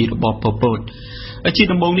ចេញពីរបបប៉ុលពតជា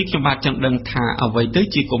ដំបូងនេះខ្ញុំបាទចង់ដឹងថាអ្វីទៅ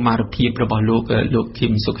ជាកុមារភាពរបស់លោកឃី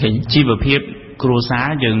មសុកហេងជីវភាពគ្រួសារ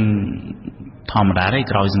យើងធម្មតាទេ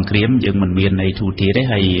ក្រោយសង្គ្រាមយើងមិនមានអីធូរធារទេ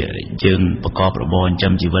ហើយយើងប្រកបរបរចិញ្ចឹ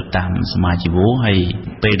មជីវិតតាមសមាជីវៈហើយ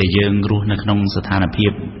ពេលដែលយើងរស់នៅក្នុងស្ថានភា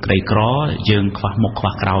ពក្រីក្រយើងខ្វះមុខខ្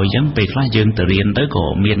វះក្រោយអញ្ចឹងពេលខ្លះយើងទៅរៀនទៅក៏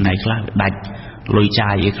មានថ្ងៃខ្លះដាច់លុយចា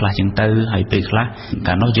យអីខ្លះចឹងទៅហើយពេលខ្លះ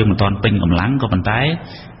កាលនោះយើងមិនទាន់ពេញកម្លាំងក៏ប៉ុន្តែ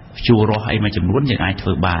ជួររស់អីមួយចំនួនយើងអាចធ្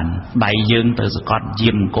វើបានដៃយើងទៅសកត់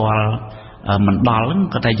យាមអង្គលមិនដល់ហ្នឹង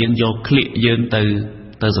ក៏តែយើងយកក្លៀកយើង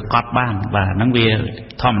ទៅសកត់បានបាទហ្នឹងវា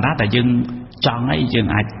ធម្មតាតែយើងចង់អីយើង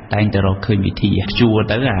អាចតែងតែរកឃើញវិធីជួរ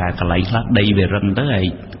ទៅអាកន្លែងខ្លះដីវារឹងទៅហើយ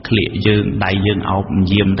ក្លៀកយើងដៃយើងអោប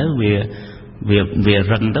យាមទៅវា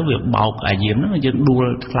រឹងទៅវាបោកអាយាមហ្នឹងយើងដួល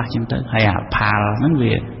ខ្លះចឹងទៅហើយអាផាលហ្នឹង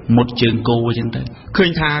វាមុតជើងគោចឹងទៅឃើញ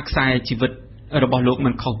ថាខ្សែជីវិតរបស់លោកមិ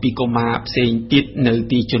នខុសពីកុមារផ្សេងទៀតនៅ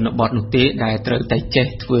ទីជនបទនោះទេដែលត្រូវតែចេះ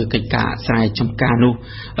ធ្វើកិច្ចការស្រែចម្ការនោះ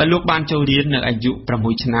លោកបានចូលរៀននៅអាយុ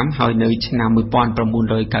6ឆ្នាំហើយនៅឆ្នាំ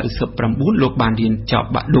1999លោកបានរៀនចប់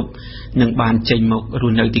បាក់ឌុបនិងបានចេញមករ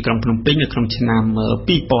ស់នៅទីក្រុងភ្នំពេញនៅក្នុងឆ្នាំ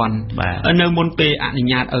2000នៅមុនពេលអនុ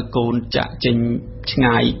ញ្ញាតឲ្យកូនចាក់ចេញឆ្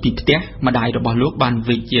ងាយពីផ្ទះម្ដាយរបស់លោកបាន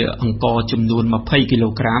វិច្ចអង្ករចំនួន20គីឡូ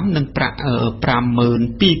ក្រាមនិងប្រាក់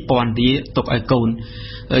 52,000 រៀលទុកឲ្យកូន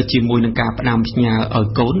ជាមួយនឹងការផ្ដាំផ្ញើឲ្យ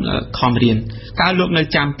កូនខំរៀនតើលោកនៅ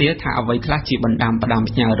ចាំទេថាអ្វីខ្លះជាបណ្ដាំ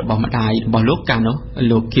ផ្ញើរបស់ម្ដាយរបស់លោកកាលនោះ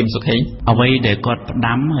លោកឃីមសុកហេងអ្វីដែលគាត់ផ្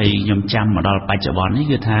ដាំហើយខ្ញុំចាំមកដល់បច្ចុប្បន្ននេះ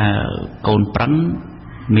គឺថាកូនប្រឹង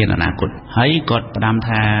មានអនាគតហើយគាត់ផ្ដាំ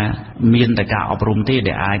ថាមានតែការអប់រំទេ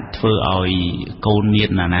ដែលអាចធ្វើឲ្យកូនមាន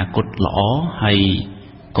អនាគតល្អហើយ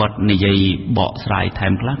គាត់និយាយបកស្រាយថែ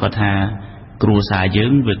មខ្លះគាត់ថាគ្រួសារយើ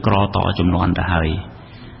ងវាក្រតចំនួនទៅហើ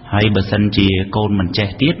យបើសិនជាកូនមិនចេះ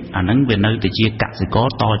ទៀតអាហ្នឹងវានៅតែជាកសិករ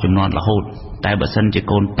តចំនួនរហូតតែបើសិនជា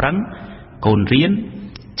កូនប្រឹងកូនរៀន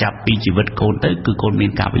ចាប់ពីជីវិតកូនទៅគឺកូនមា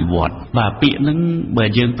នការវិវត្តបាទពាក្យហ្នឹងបើ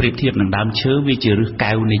យើងប្រៀបធៀបនឹងដើមឈើវាជាឫស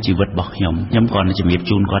កែវនៃជីវិតរបស់ខ្ញុំគាត់ជំរាប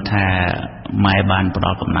ជូនគាត់ថាម៉ែបានផ្ដ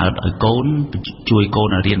ល់កំណើតឲ្យកូនជួយកូន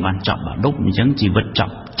ឲ្យរៀនបានចប់បាក់ឌុបអញ្ចឹងជីវិត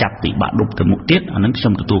ចាប់ពីបាក់ឌុបទៅមុខទៀតអាហ្នឹងខ្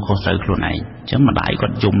ញុំទទួលខុសត្រូវខ្លួនឯងអញ្ចឹងម្ដាយគា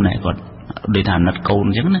ត់យំដែរគាត់ដូចថាណាត់កូន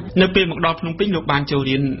អញ្ចឹងណានៅពេលមកដល់ភ្នំពេញលោកបានចូល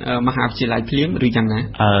រៀនមហាវិទ្យាល័យភ្លាមឬយ៉ាងណា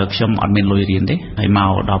ខ្ញុំអត់មានលុយរៀនទេហើយម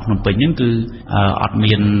កដល់ភ្នំពេញហ្នឹងគឺអត់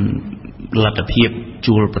មានលទ្ធភាព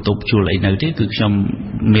ជួលបន្ទប់ជួលអីនៅទេគឺខ្ញុំ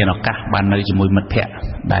មានឱកាសបាននៅជាមួយមិត្តភ័ក្តិ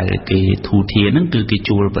ដែលគេធូធាហ្នឹងគឺគេ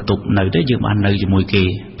ជួលបន្ទប់នៅទៅយើងបាននៅជាមួយគេ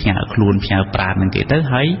ផ្ញើខ្លួនផ្ញើប្រាណនឹងគេទៅ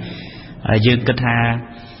ហើយយើងគិតថា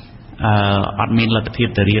អត់មានលទ្ធភាព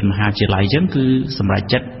ទៅរៀនមហាវិទ្យាល័យអញ្ចឹងគឺសម្រាប់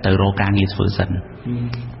ចិត្តទៅរកការងារធ្វើសិន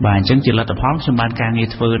បាទអញ្ចឹងជាលទ្ធផលខ្ញុំបានការងារ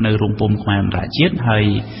ធ្វើនៅរោងពុម្ពខ្មែរអន្តរជាតិហើយ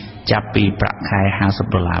ចាប់ពីប្រាក់ខែ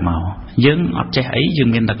$50មកយើងអត់ចេះអីយើង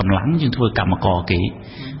មានតែកម្លាំងយើងធ្វើកម្មករគេ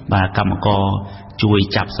បាទកម្មករជួយ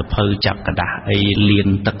ចាប់សភៅចាប់กระดาษអីលាង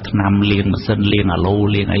ទឹកថ្នាំលាងម៉ាស៊ីនលាងអាឡូ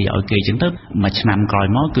លាងអីឲ្យគេអញ្ចឹងទៅមួយឆ្នាំក្រោយ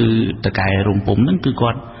មកគឺតកែរោងពុម្ពហ្នឹងគឺ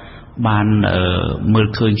គាត់បានមើល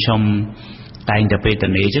ឃើញខ្ញុំតែងតែពេលត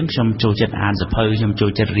នេអញ្ចឹងខ្ញុំចូលចិត្តអានសភៅខ្ញុំចូ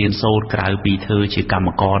លចិត្តរៀនសូត្រក្រៅពីធ្វើជាកម្ម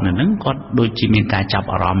ករនៅហ្នឹងគាត់ដូចជាមានការចាប់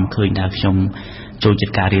អារម្មណ៍ឃើញថាខ្ញុំចូលចិ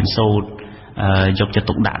ត្តការរៀនសូត្រយកចិត្ត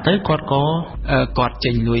ទុកដាក់ទៅគាត់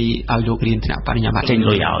ចេញលុយឲ្យលោករៀនថ្នាក់បរិញ្ញាបត្រចេញ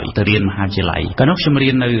លុយឲ្យទៅរៀនមហាវិទ្យាល័យកាលនោះខ្ញុំរៀ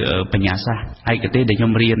ននៅបញ្ញាសាស្ត្រឯកទេសដែលខ្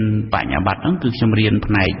ញុំរៀនបញ្ញាបត្រហ្នឹងគឺខ្ញុំរៀន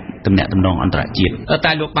ផ្នែកទំនាក់ទំនងអន្តរជាតិ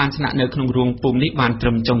តែលោកបានស្នាក់នៅក្នុងរោងពុម្ពនេះបានត្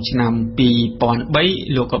រឹមចុងឆ្នាំ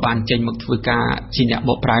2003លោកក៏បានចេញមកធ្វើការជាអ្នក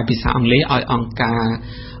បកប្រែភាសាអង់គ្លេសឲ្យអង្គការ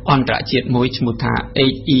អន្តរជាតិមួយឈ្មោះថា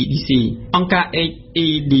HEDC អង្គការ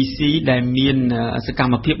HEDC ដែលមានសក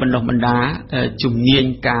ម្មភាពបណ្ដុះបណ្ដាលជំនាញ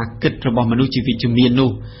ការគិតរបស់មនុស្សជាវិជ្ជមាន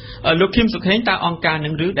នោះលោកខៀមសុខេងតើអង្គការនឹ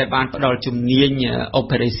ងឬដែលបានផ្ដល់ជំនាញ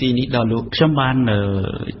operation នេះដល់លោកខ្ញុំបាន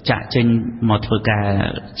ចាក់ចេញមកធ្វើការ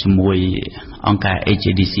ជាមួយអង្គការ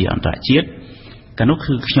HEDC អន្តរជាតិកាលនោះ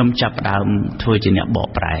គឺខ្ញុំចាប់ផ្ដើមធ្វើជាអ្នកបក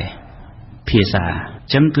ប្រែភាសាអ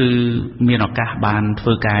ញ្ចឹងគឺមានឱកាសបានធ្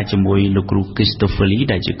វើការជាមួយលោកគ្រូ Christopher Lee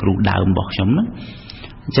ដែលជាគ្រូដើមរបស់ខ្ញុំហ្នឹង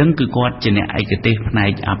អញ្ចឹងគឺគាត់ជាអ្នកឯកទេសផ្នែ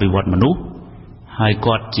កអភិវឌ្ឍមនុស្សហើយ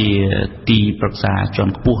គាត់ជាទីប្រឹក្សាជា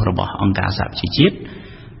ន់ខ្ពស់របស់អង្គការសហប្រជាជាតិ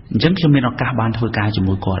អញ្ចឹងខ្ញុំមានឱកាសបានធ្វើការជា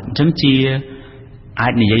មួយគាត់អញ្ចឹងជាអា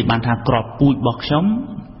ចនិយាយបានថាក្របពូជរបស់ខ្ញុំ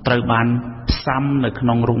ត្រូវបានផ្សំនៅក្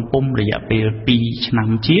នុងរោងពុម្ពរយៈពេល2ឆ្នាំ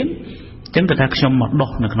ជាងអញ្ចឹងគឺថាខ្ញុំមកដុះ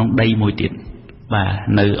នៅក្នុងដីមួយទៀតបាទ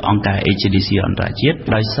នៅអង្គការ HDC អន្តរជាតិ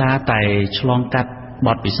ដោយសារតែឆ្លងកាត់ប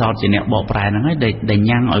ទពិសោធន៍ជាអ្នកបកប្រែហ្នឹងហើយដែល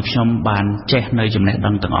ញ៉ាំងឲ្យខ្ញុំបានចេះនៅចំណេះដឹ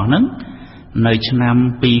ងទាំងអស់ហ្នឹងនៅឆ្នាំ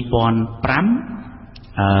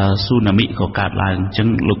2005ស៊ូណាមីក៏កើតឡើងអញ្ចឹង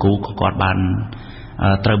លោកគ្រូក៏គាត់បាន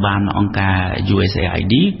ត្រូវបានអង្គការ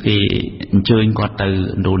USAID គេអញ្ជើញគាត់ទៅឥ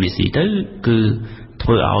ណ្ឌូនេស៊ីទៅគឺធ្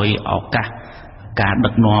វើឲ្យឱកាសការដឹ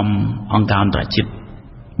កនាំអង្គការអន្តរជាតិ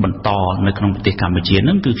បន្តនៅក្នុងប្រទេសកម្ពុជាហ្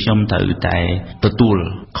នឹងគឺខ្ញុំត្រូវតែទទួល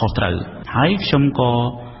ខុសត្រូវហើយខ្ញុំក៏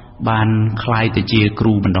បានក្លាយទៅជាគ្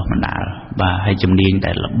រូបណ្ដុះបណ្ដាលបាទហើយជំនាញ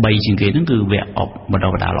ដែលល្បីជាងគេហ្នឹងគឺវគ្គបណ្ដុះ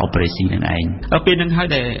បណ្ដាល operation ហ្នឹងឯងពេលហ្នឹងហើយ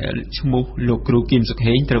ដែលឈ្មោះលោកគ្រូគឹមសុ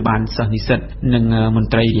ខេងត្រូវបានសិស្សនិស្សិតនិងមន្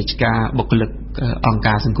ត្រីរាជការបុគ្គលិកអង្គ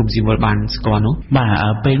ការសង្គមស៊ីវិលបានស្គាល់នោះបាទ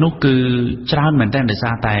ពេលនោះគឺច្រើនមែនទែនដោយសា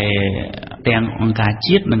រតែទាំងអង្គការ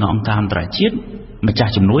ជាតិនិងអង្គការអន្តរជាតិម្ចា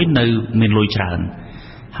ស់ជំនួយនៅមានលុយច្រើន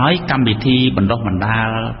ហើយកម្មវិធីបណ្ដុះបណ្ដាល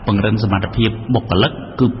ពង្រឹងសមត្ថភាពបុគ្គលិក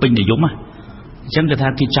គឺពេញនិយមណាអញ្ចឹងគេថា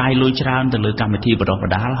គេចាយលុយច្រើនទៅលើកម្មវិធីបណ្ដុះប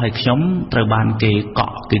ណ្ដាលហើយខ្ញុំត្រូវបានគេក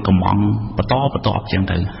ក់គេកំងបន្តអញ្ចឹង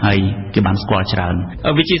ទៅហើយគេបានស្គាល់ច្រើន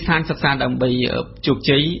វិទ្យាស្ថានសិក្សាដើម្បីជោគ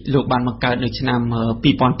ជ័យលោកបានបង្កើតនៅឆ្នាំ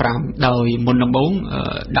2005ដោយមុនដំបូង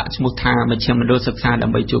ដាក់ឈ្មោះថាមជ្ឈមណ្ឌលសិក្សាដើ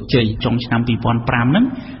ម្បីជោគជ័យចុងឆ្នាំ2005ហ្នឹង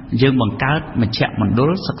យើងបង្កើតមជ្ឈមណ្ឌ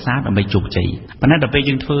លសិក្សាដើម្បីជោគជ័យប៉ុន្តែដល់ពេល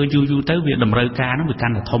យើងធ្វើយូរទៅវាតម្រូវការហ្នឹងវាកា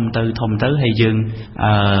ន់តែធំទៅហើយយើង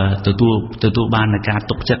ទទួលបាននៃការ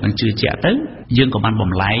ទុកចិត្តនិងជឿជាក់ទៅយើងក៏បាន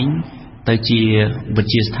បំលែងទៅជាវិ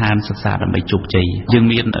ទ្យាស្ថានសិក្សាដើម្បីជោគជ័យយើង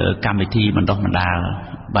មានកម្មវិធីបណ្ដុះបណ្ដាល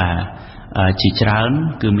បាទជាច្រើន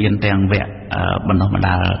គឺមានទាំងវគ្គបណ្ដុះបណ្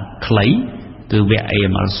ដាលខ្លីគឺវគ្គ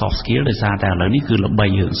AML soft skill ដោយសារតែឥឡូវនេះគឺល្បី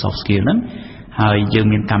រឿង soft skill ហ្នឹងហើយយើង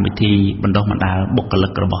មានកម្មវិធីបណ្ដុះបណ្ដាលបុគ្គលិ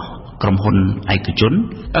ករបស់ក្រុមហ៊ុនឯកជន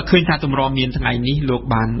ឃើញថាទម្រាំមានថ្ងៃនេះលោក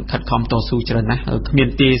បានខិតខំតស៊ូច្រើនណាស់គ្មាន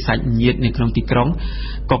ទេសាច់ញាតិនៅក្នុងទីក្រុង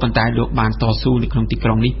ក៏ប៉ុន្តែលោកបានតស៊ូនៅក្នុងទីក្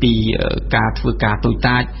រុងនេះពីការធ្វើការតូច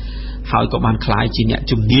តាចហើយក៏បានក្លាយជាអ្នក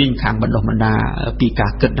ជំនាញខាងបណ្ដុះបណ្ដាលពីកា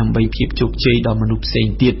រគិតដើម្បីភាពជោគជ័យដល់មនុស្សផ្សេង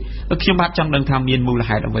ទៀតខ្ញុំបាទចង់ដឹងថាមានមូល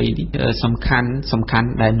ហេតុអ្វីសំខាន់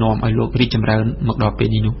ដែលនាំឲ្យលោករីកចម្រើនមកដល់ពេល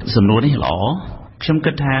នេះនោះសំណួរនេះល្អខ្ញុំ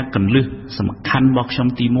គិតថាកន្លឹះសំខាន់របស់ខ្ញុំ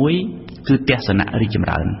ទី1គឺទស្សនៈរីកចម្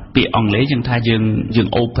រើនពាក្យអង់គ្លេសយើងថាយើង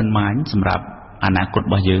open mind សម្រាប់អនាគតរ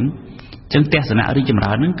បស់យើងអញ្ចឹងទស្សនៈរីកចម្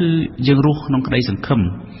រើនហ្នឹងគឺយើងរស់ក្នុងក្តីសង្ឃឹម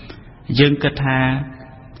យើងគិតថា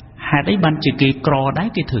ហេតុអីបានជាគេក្រដែរ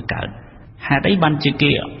គេធ្វើកើតហេតុអីបានជាគេ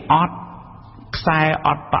អត់ខ្សែអ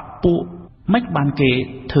ត់បាក់ពួកមិនបានគេ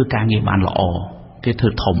ធ្វើការងារបានល្អគេធ្វើ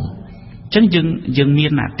ធំអញ្ចឹងយើងមា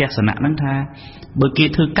នទស្សនៈហ្នឹងថាបើគេ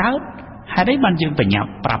ធ្វើកើតហេតុអីបានយើងបញ្ញាប់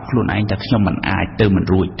ប្រាប់ខ្លួនឯងថាខ្ញុំមិនអាចទៅមិន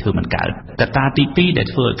រួចធ្វើមិនកើតកត្តាទី2ដែល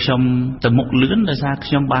ធ្វើឲ្យខ្ញុំទៅមុខលឿនដោយសារ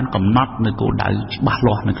ខ្ញុំបានកំណត់នៅគោលដៅច្បាស់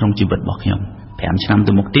លាស់នៅក្នុងជីវិតរបស់ខ្ញុំ5ឆ្នាំ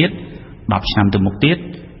ទៅមុខទៀត10ឆ្នាំទៅមុខទៀត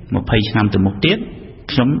20ឆ្នាំទៅមុខទៀត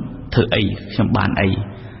ខ្ញុំធ្វើអីខ្ញុំបានអី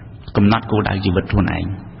កំណត់គោលដៅជីវិតខ្លួនឯង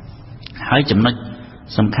ហើយចំណុច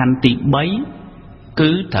សំខាន់ទី3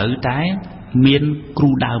គឺត្រូវតែមានគ្រូ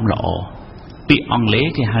ដើមល្អពាក្យអង់គ្លេស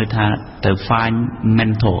គេហៅថាទៅ find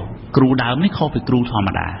mentor គ្រូដើមនេះខុសពីគ្រូធម្ម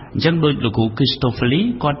តាអញ្ចឹងដូចលោកគ្រូ Christopher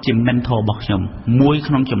គាត់ជា mentor របស់ខ្ញុំមួយ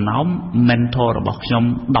ក្នុងចំណោម mentor របស់ខ្ញុំ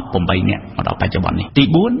18នាក់មកដល់បច្ចុប្បន្ននេះទី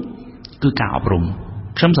4គឺការអប់រំ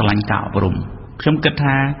ខ្ញុំស្រឡាញ់ការអប់រំខ្ញុំគិត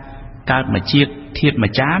ថាកើតមកជាតិធាតុម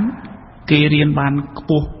កចានគេរៀនបានខ្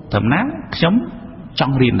ពស់ត្រឹមណាខ្ញុំច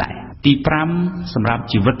ង់រៀនដែរទី5សម្រាប់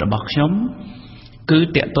ជីវិតរបស់ខ្ញុំគឺ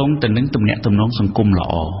តាក់ទងទៅនឹងទំនាក់ទំនងសង្គមល្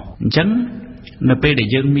អអញ្ចឹងនៅពេលដែល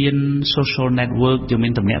យើងមាន social network យើងមា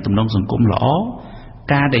នទំនាក់ទំនងសង្គមល្អ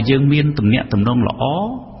ការដែលយើងមានទំនាក់ទំនងល្អ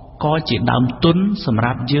ក៏ជាដើមទុនសម្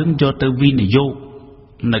រាប់យើងយកទៅវិនិយោគ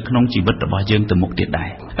នៅក្នុងជីវិតរបស់យើងទៅមុខទៀតដែរ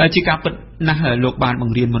ជាការពិតណាស់លោកបានប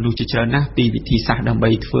ង្រៀនមនុស្សជាច្រើនណាស់ពីវិធីសាស្ត្រដើម្បី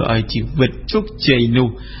ធ្វើឲ្យជីវិតជោគជ័យនោះ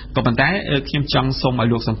ក៏ប៉ុន្តែខ្ញុំចង់សូមឲ្យ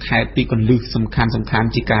លោកសង្ខេបពីគន្លឹះសំខាន់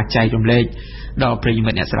ជាការចែករំលែកដល់ប្រិយ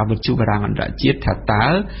មិត្តអ្នកស្ដាប់វិទ្យុបារាំងអន្តរជាតិថាតើ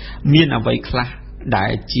មានអ្វីខ្លះដែ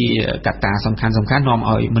លជាកត្តាសំខាន់នាំ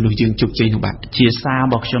ឲ្យមនុស្សយើងជោគជ័យនោះបាទជាសាររ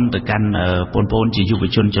បស់ខ្ញុំទៅកាន់បងប្អូនជាយុវ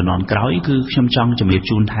ជនជំនាន់ក្រោយគឺខ្ញុំចង់ជម្រាប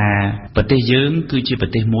ជូនថាប្រទេសយើងគឺជាប្រ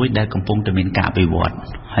ទេសមួយដែលកំពុងតែមានការវិវត្ត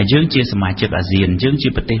ហើយយើងជាសមាជិកអាស៊ានយើងជា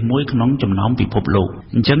ប្រទេសមួយក្នុងចំណោមពិភពលោក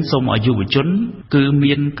អញ្ចឹងសូមឲ្យយុវជនគឺ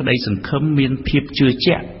មានក្តីសង្ឃឹមមានភាពជឿ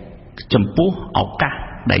ជាក់ចំពោះឱកាស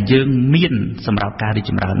ដែលយើងមានសម្រាប់ការរីក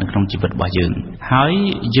ចម្រើននៅក្នុងជីវិតរបស់យើងហើយ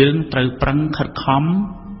យើងត្រូវប្រឹងខិតខំ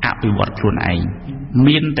អភិវឌ្ឍខ្លួនឯង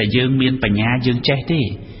មានតែយើងមានបញ្ញាយើងចេះទេ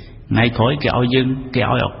ថ្ងៃក្រោយគេឲ្យ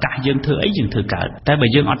ឱកាសយើងធ្វើអីយើងធ្វើកើតតែបើ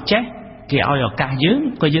យើងអត់ចេះគេឲ្យឱកាសយើង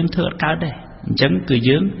ក៏យើងធ្វើអត់កើតដែរអញ្ចឹងគឺ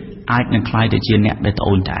យើងអាចនឹងខ្លាយទៅជាអ្នកដែលត្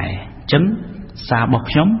អូញត្អែអញ្ចឹងសាររបស់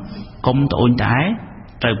ខ្ញុំកុំត្អូញត្អែ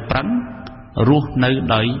ត្រូវប្រឹងរស់នៅ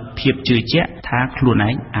ដោយភាពជឿជាក់ថាខ្លួនឯ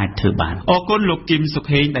ងអាចធ្វើបានអរគុណលោកគឹមសុខ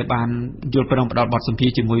ហេងដែលបានយល់ព្រមផ្ដល់បទសម្ភាស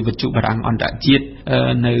ន៍ជាមួយវិទ្យុបារាំងអន្តរជាតិ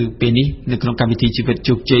នៅពេលនេះនៅក្នុងកម្មវិធីជីវិត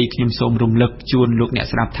ជោគជ័យខ្ញុំសូមរំលឹកជូនលោកអ្នក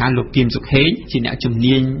ស្ដាប់ថាលោកគឹមសុខហេងជាអ្នកជំ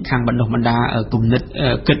នាញខាងបណ្ដុះបណ្ដាលគំនិត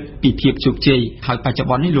គិតពីភាពជោគជ័យហើយបច្ចុប្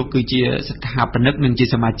បន្ននេះលោកគឺជាស្ថាបនិកនិងជា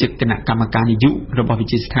សមាជិកគណៈកម្មការនយោបាយរបស់វិ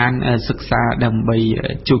ទ្យាស្ថានសិក្សាដើម្បី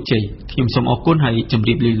ជោគជ័យខ្ញុំសូមអរគុណហើយជម្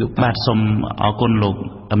រាបលាលោកបាទសូមអរគុណលោក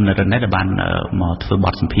អំណរិនដែលបានមកធ្វើប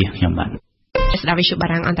ទសម្ភាសន៍ខ្ញុំបាទស្ដាប់វិទ្យុបា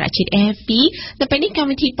រាំងអន្តរជាតិ RFI នៅពេលនេះកម្ម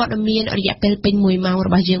វិធីព័ត៌មានរយៈពេលពេញ1ម៉ោងរ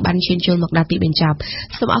បស់យើងបានឈានចូលមកដល់ទីបញ្ចប់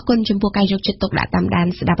សូមអរគុណចំពោះការយកចិត្តទុកដាក់តាមដាន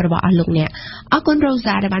ស្ដាប់របស់អស់លោកអ្នកអរគុណ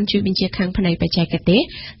Rosa ដែលបានជួយបញ្ជាខាងផ្នែកបច្ចេកទេស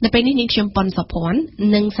នៅពេលនេះនាងខ្ញុំប៉ុនសុភ័ណ្ឌ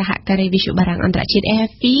និងសហការីវិទ្យុបារាំងអន្តរជាតិ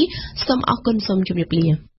RFI សូមអរគុណសូមជម្រាប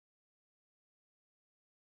លា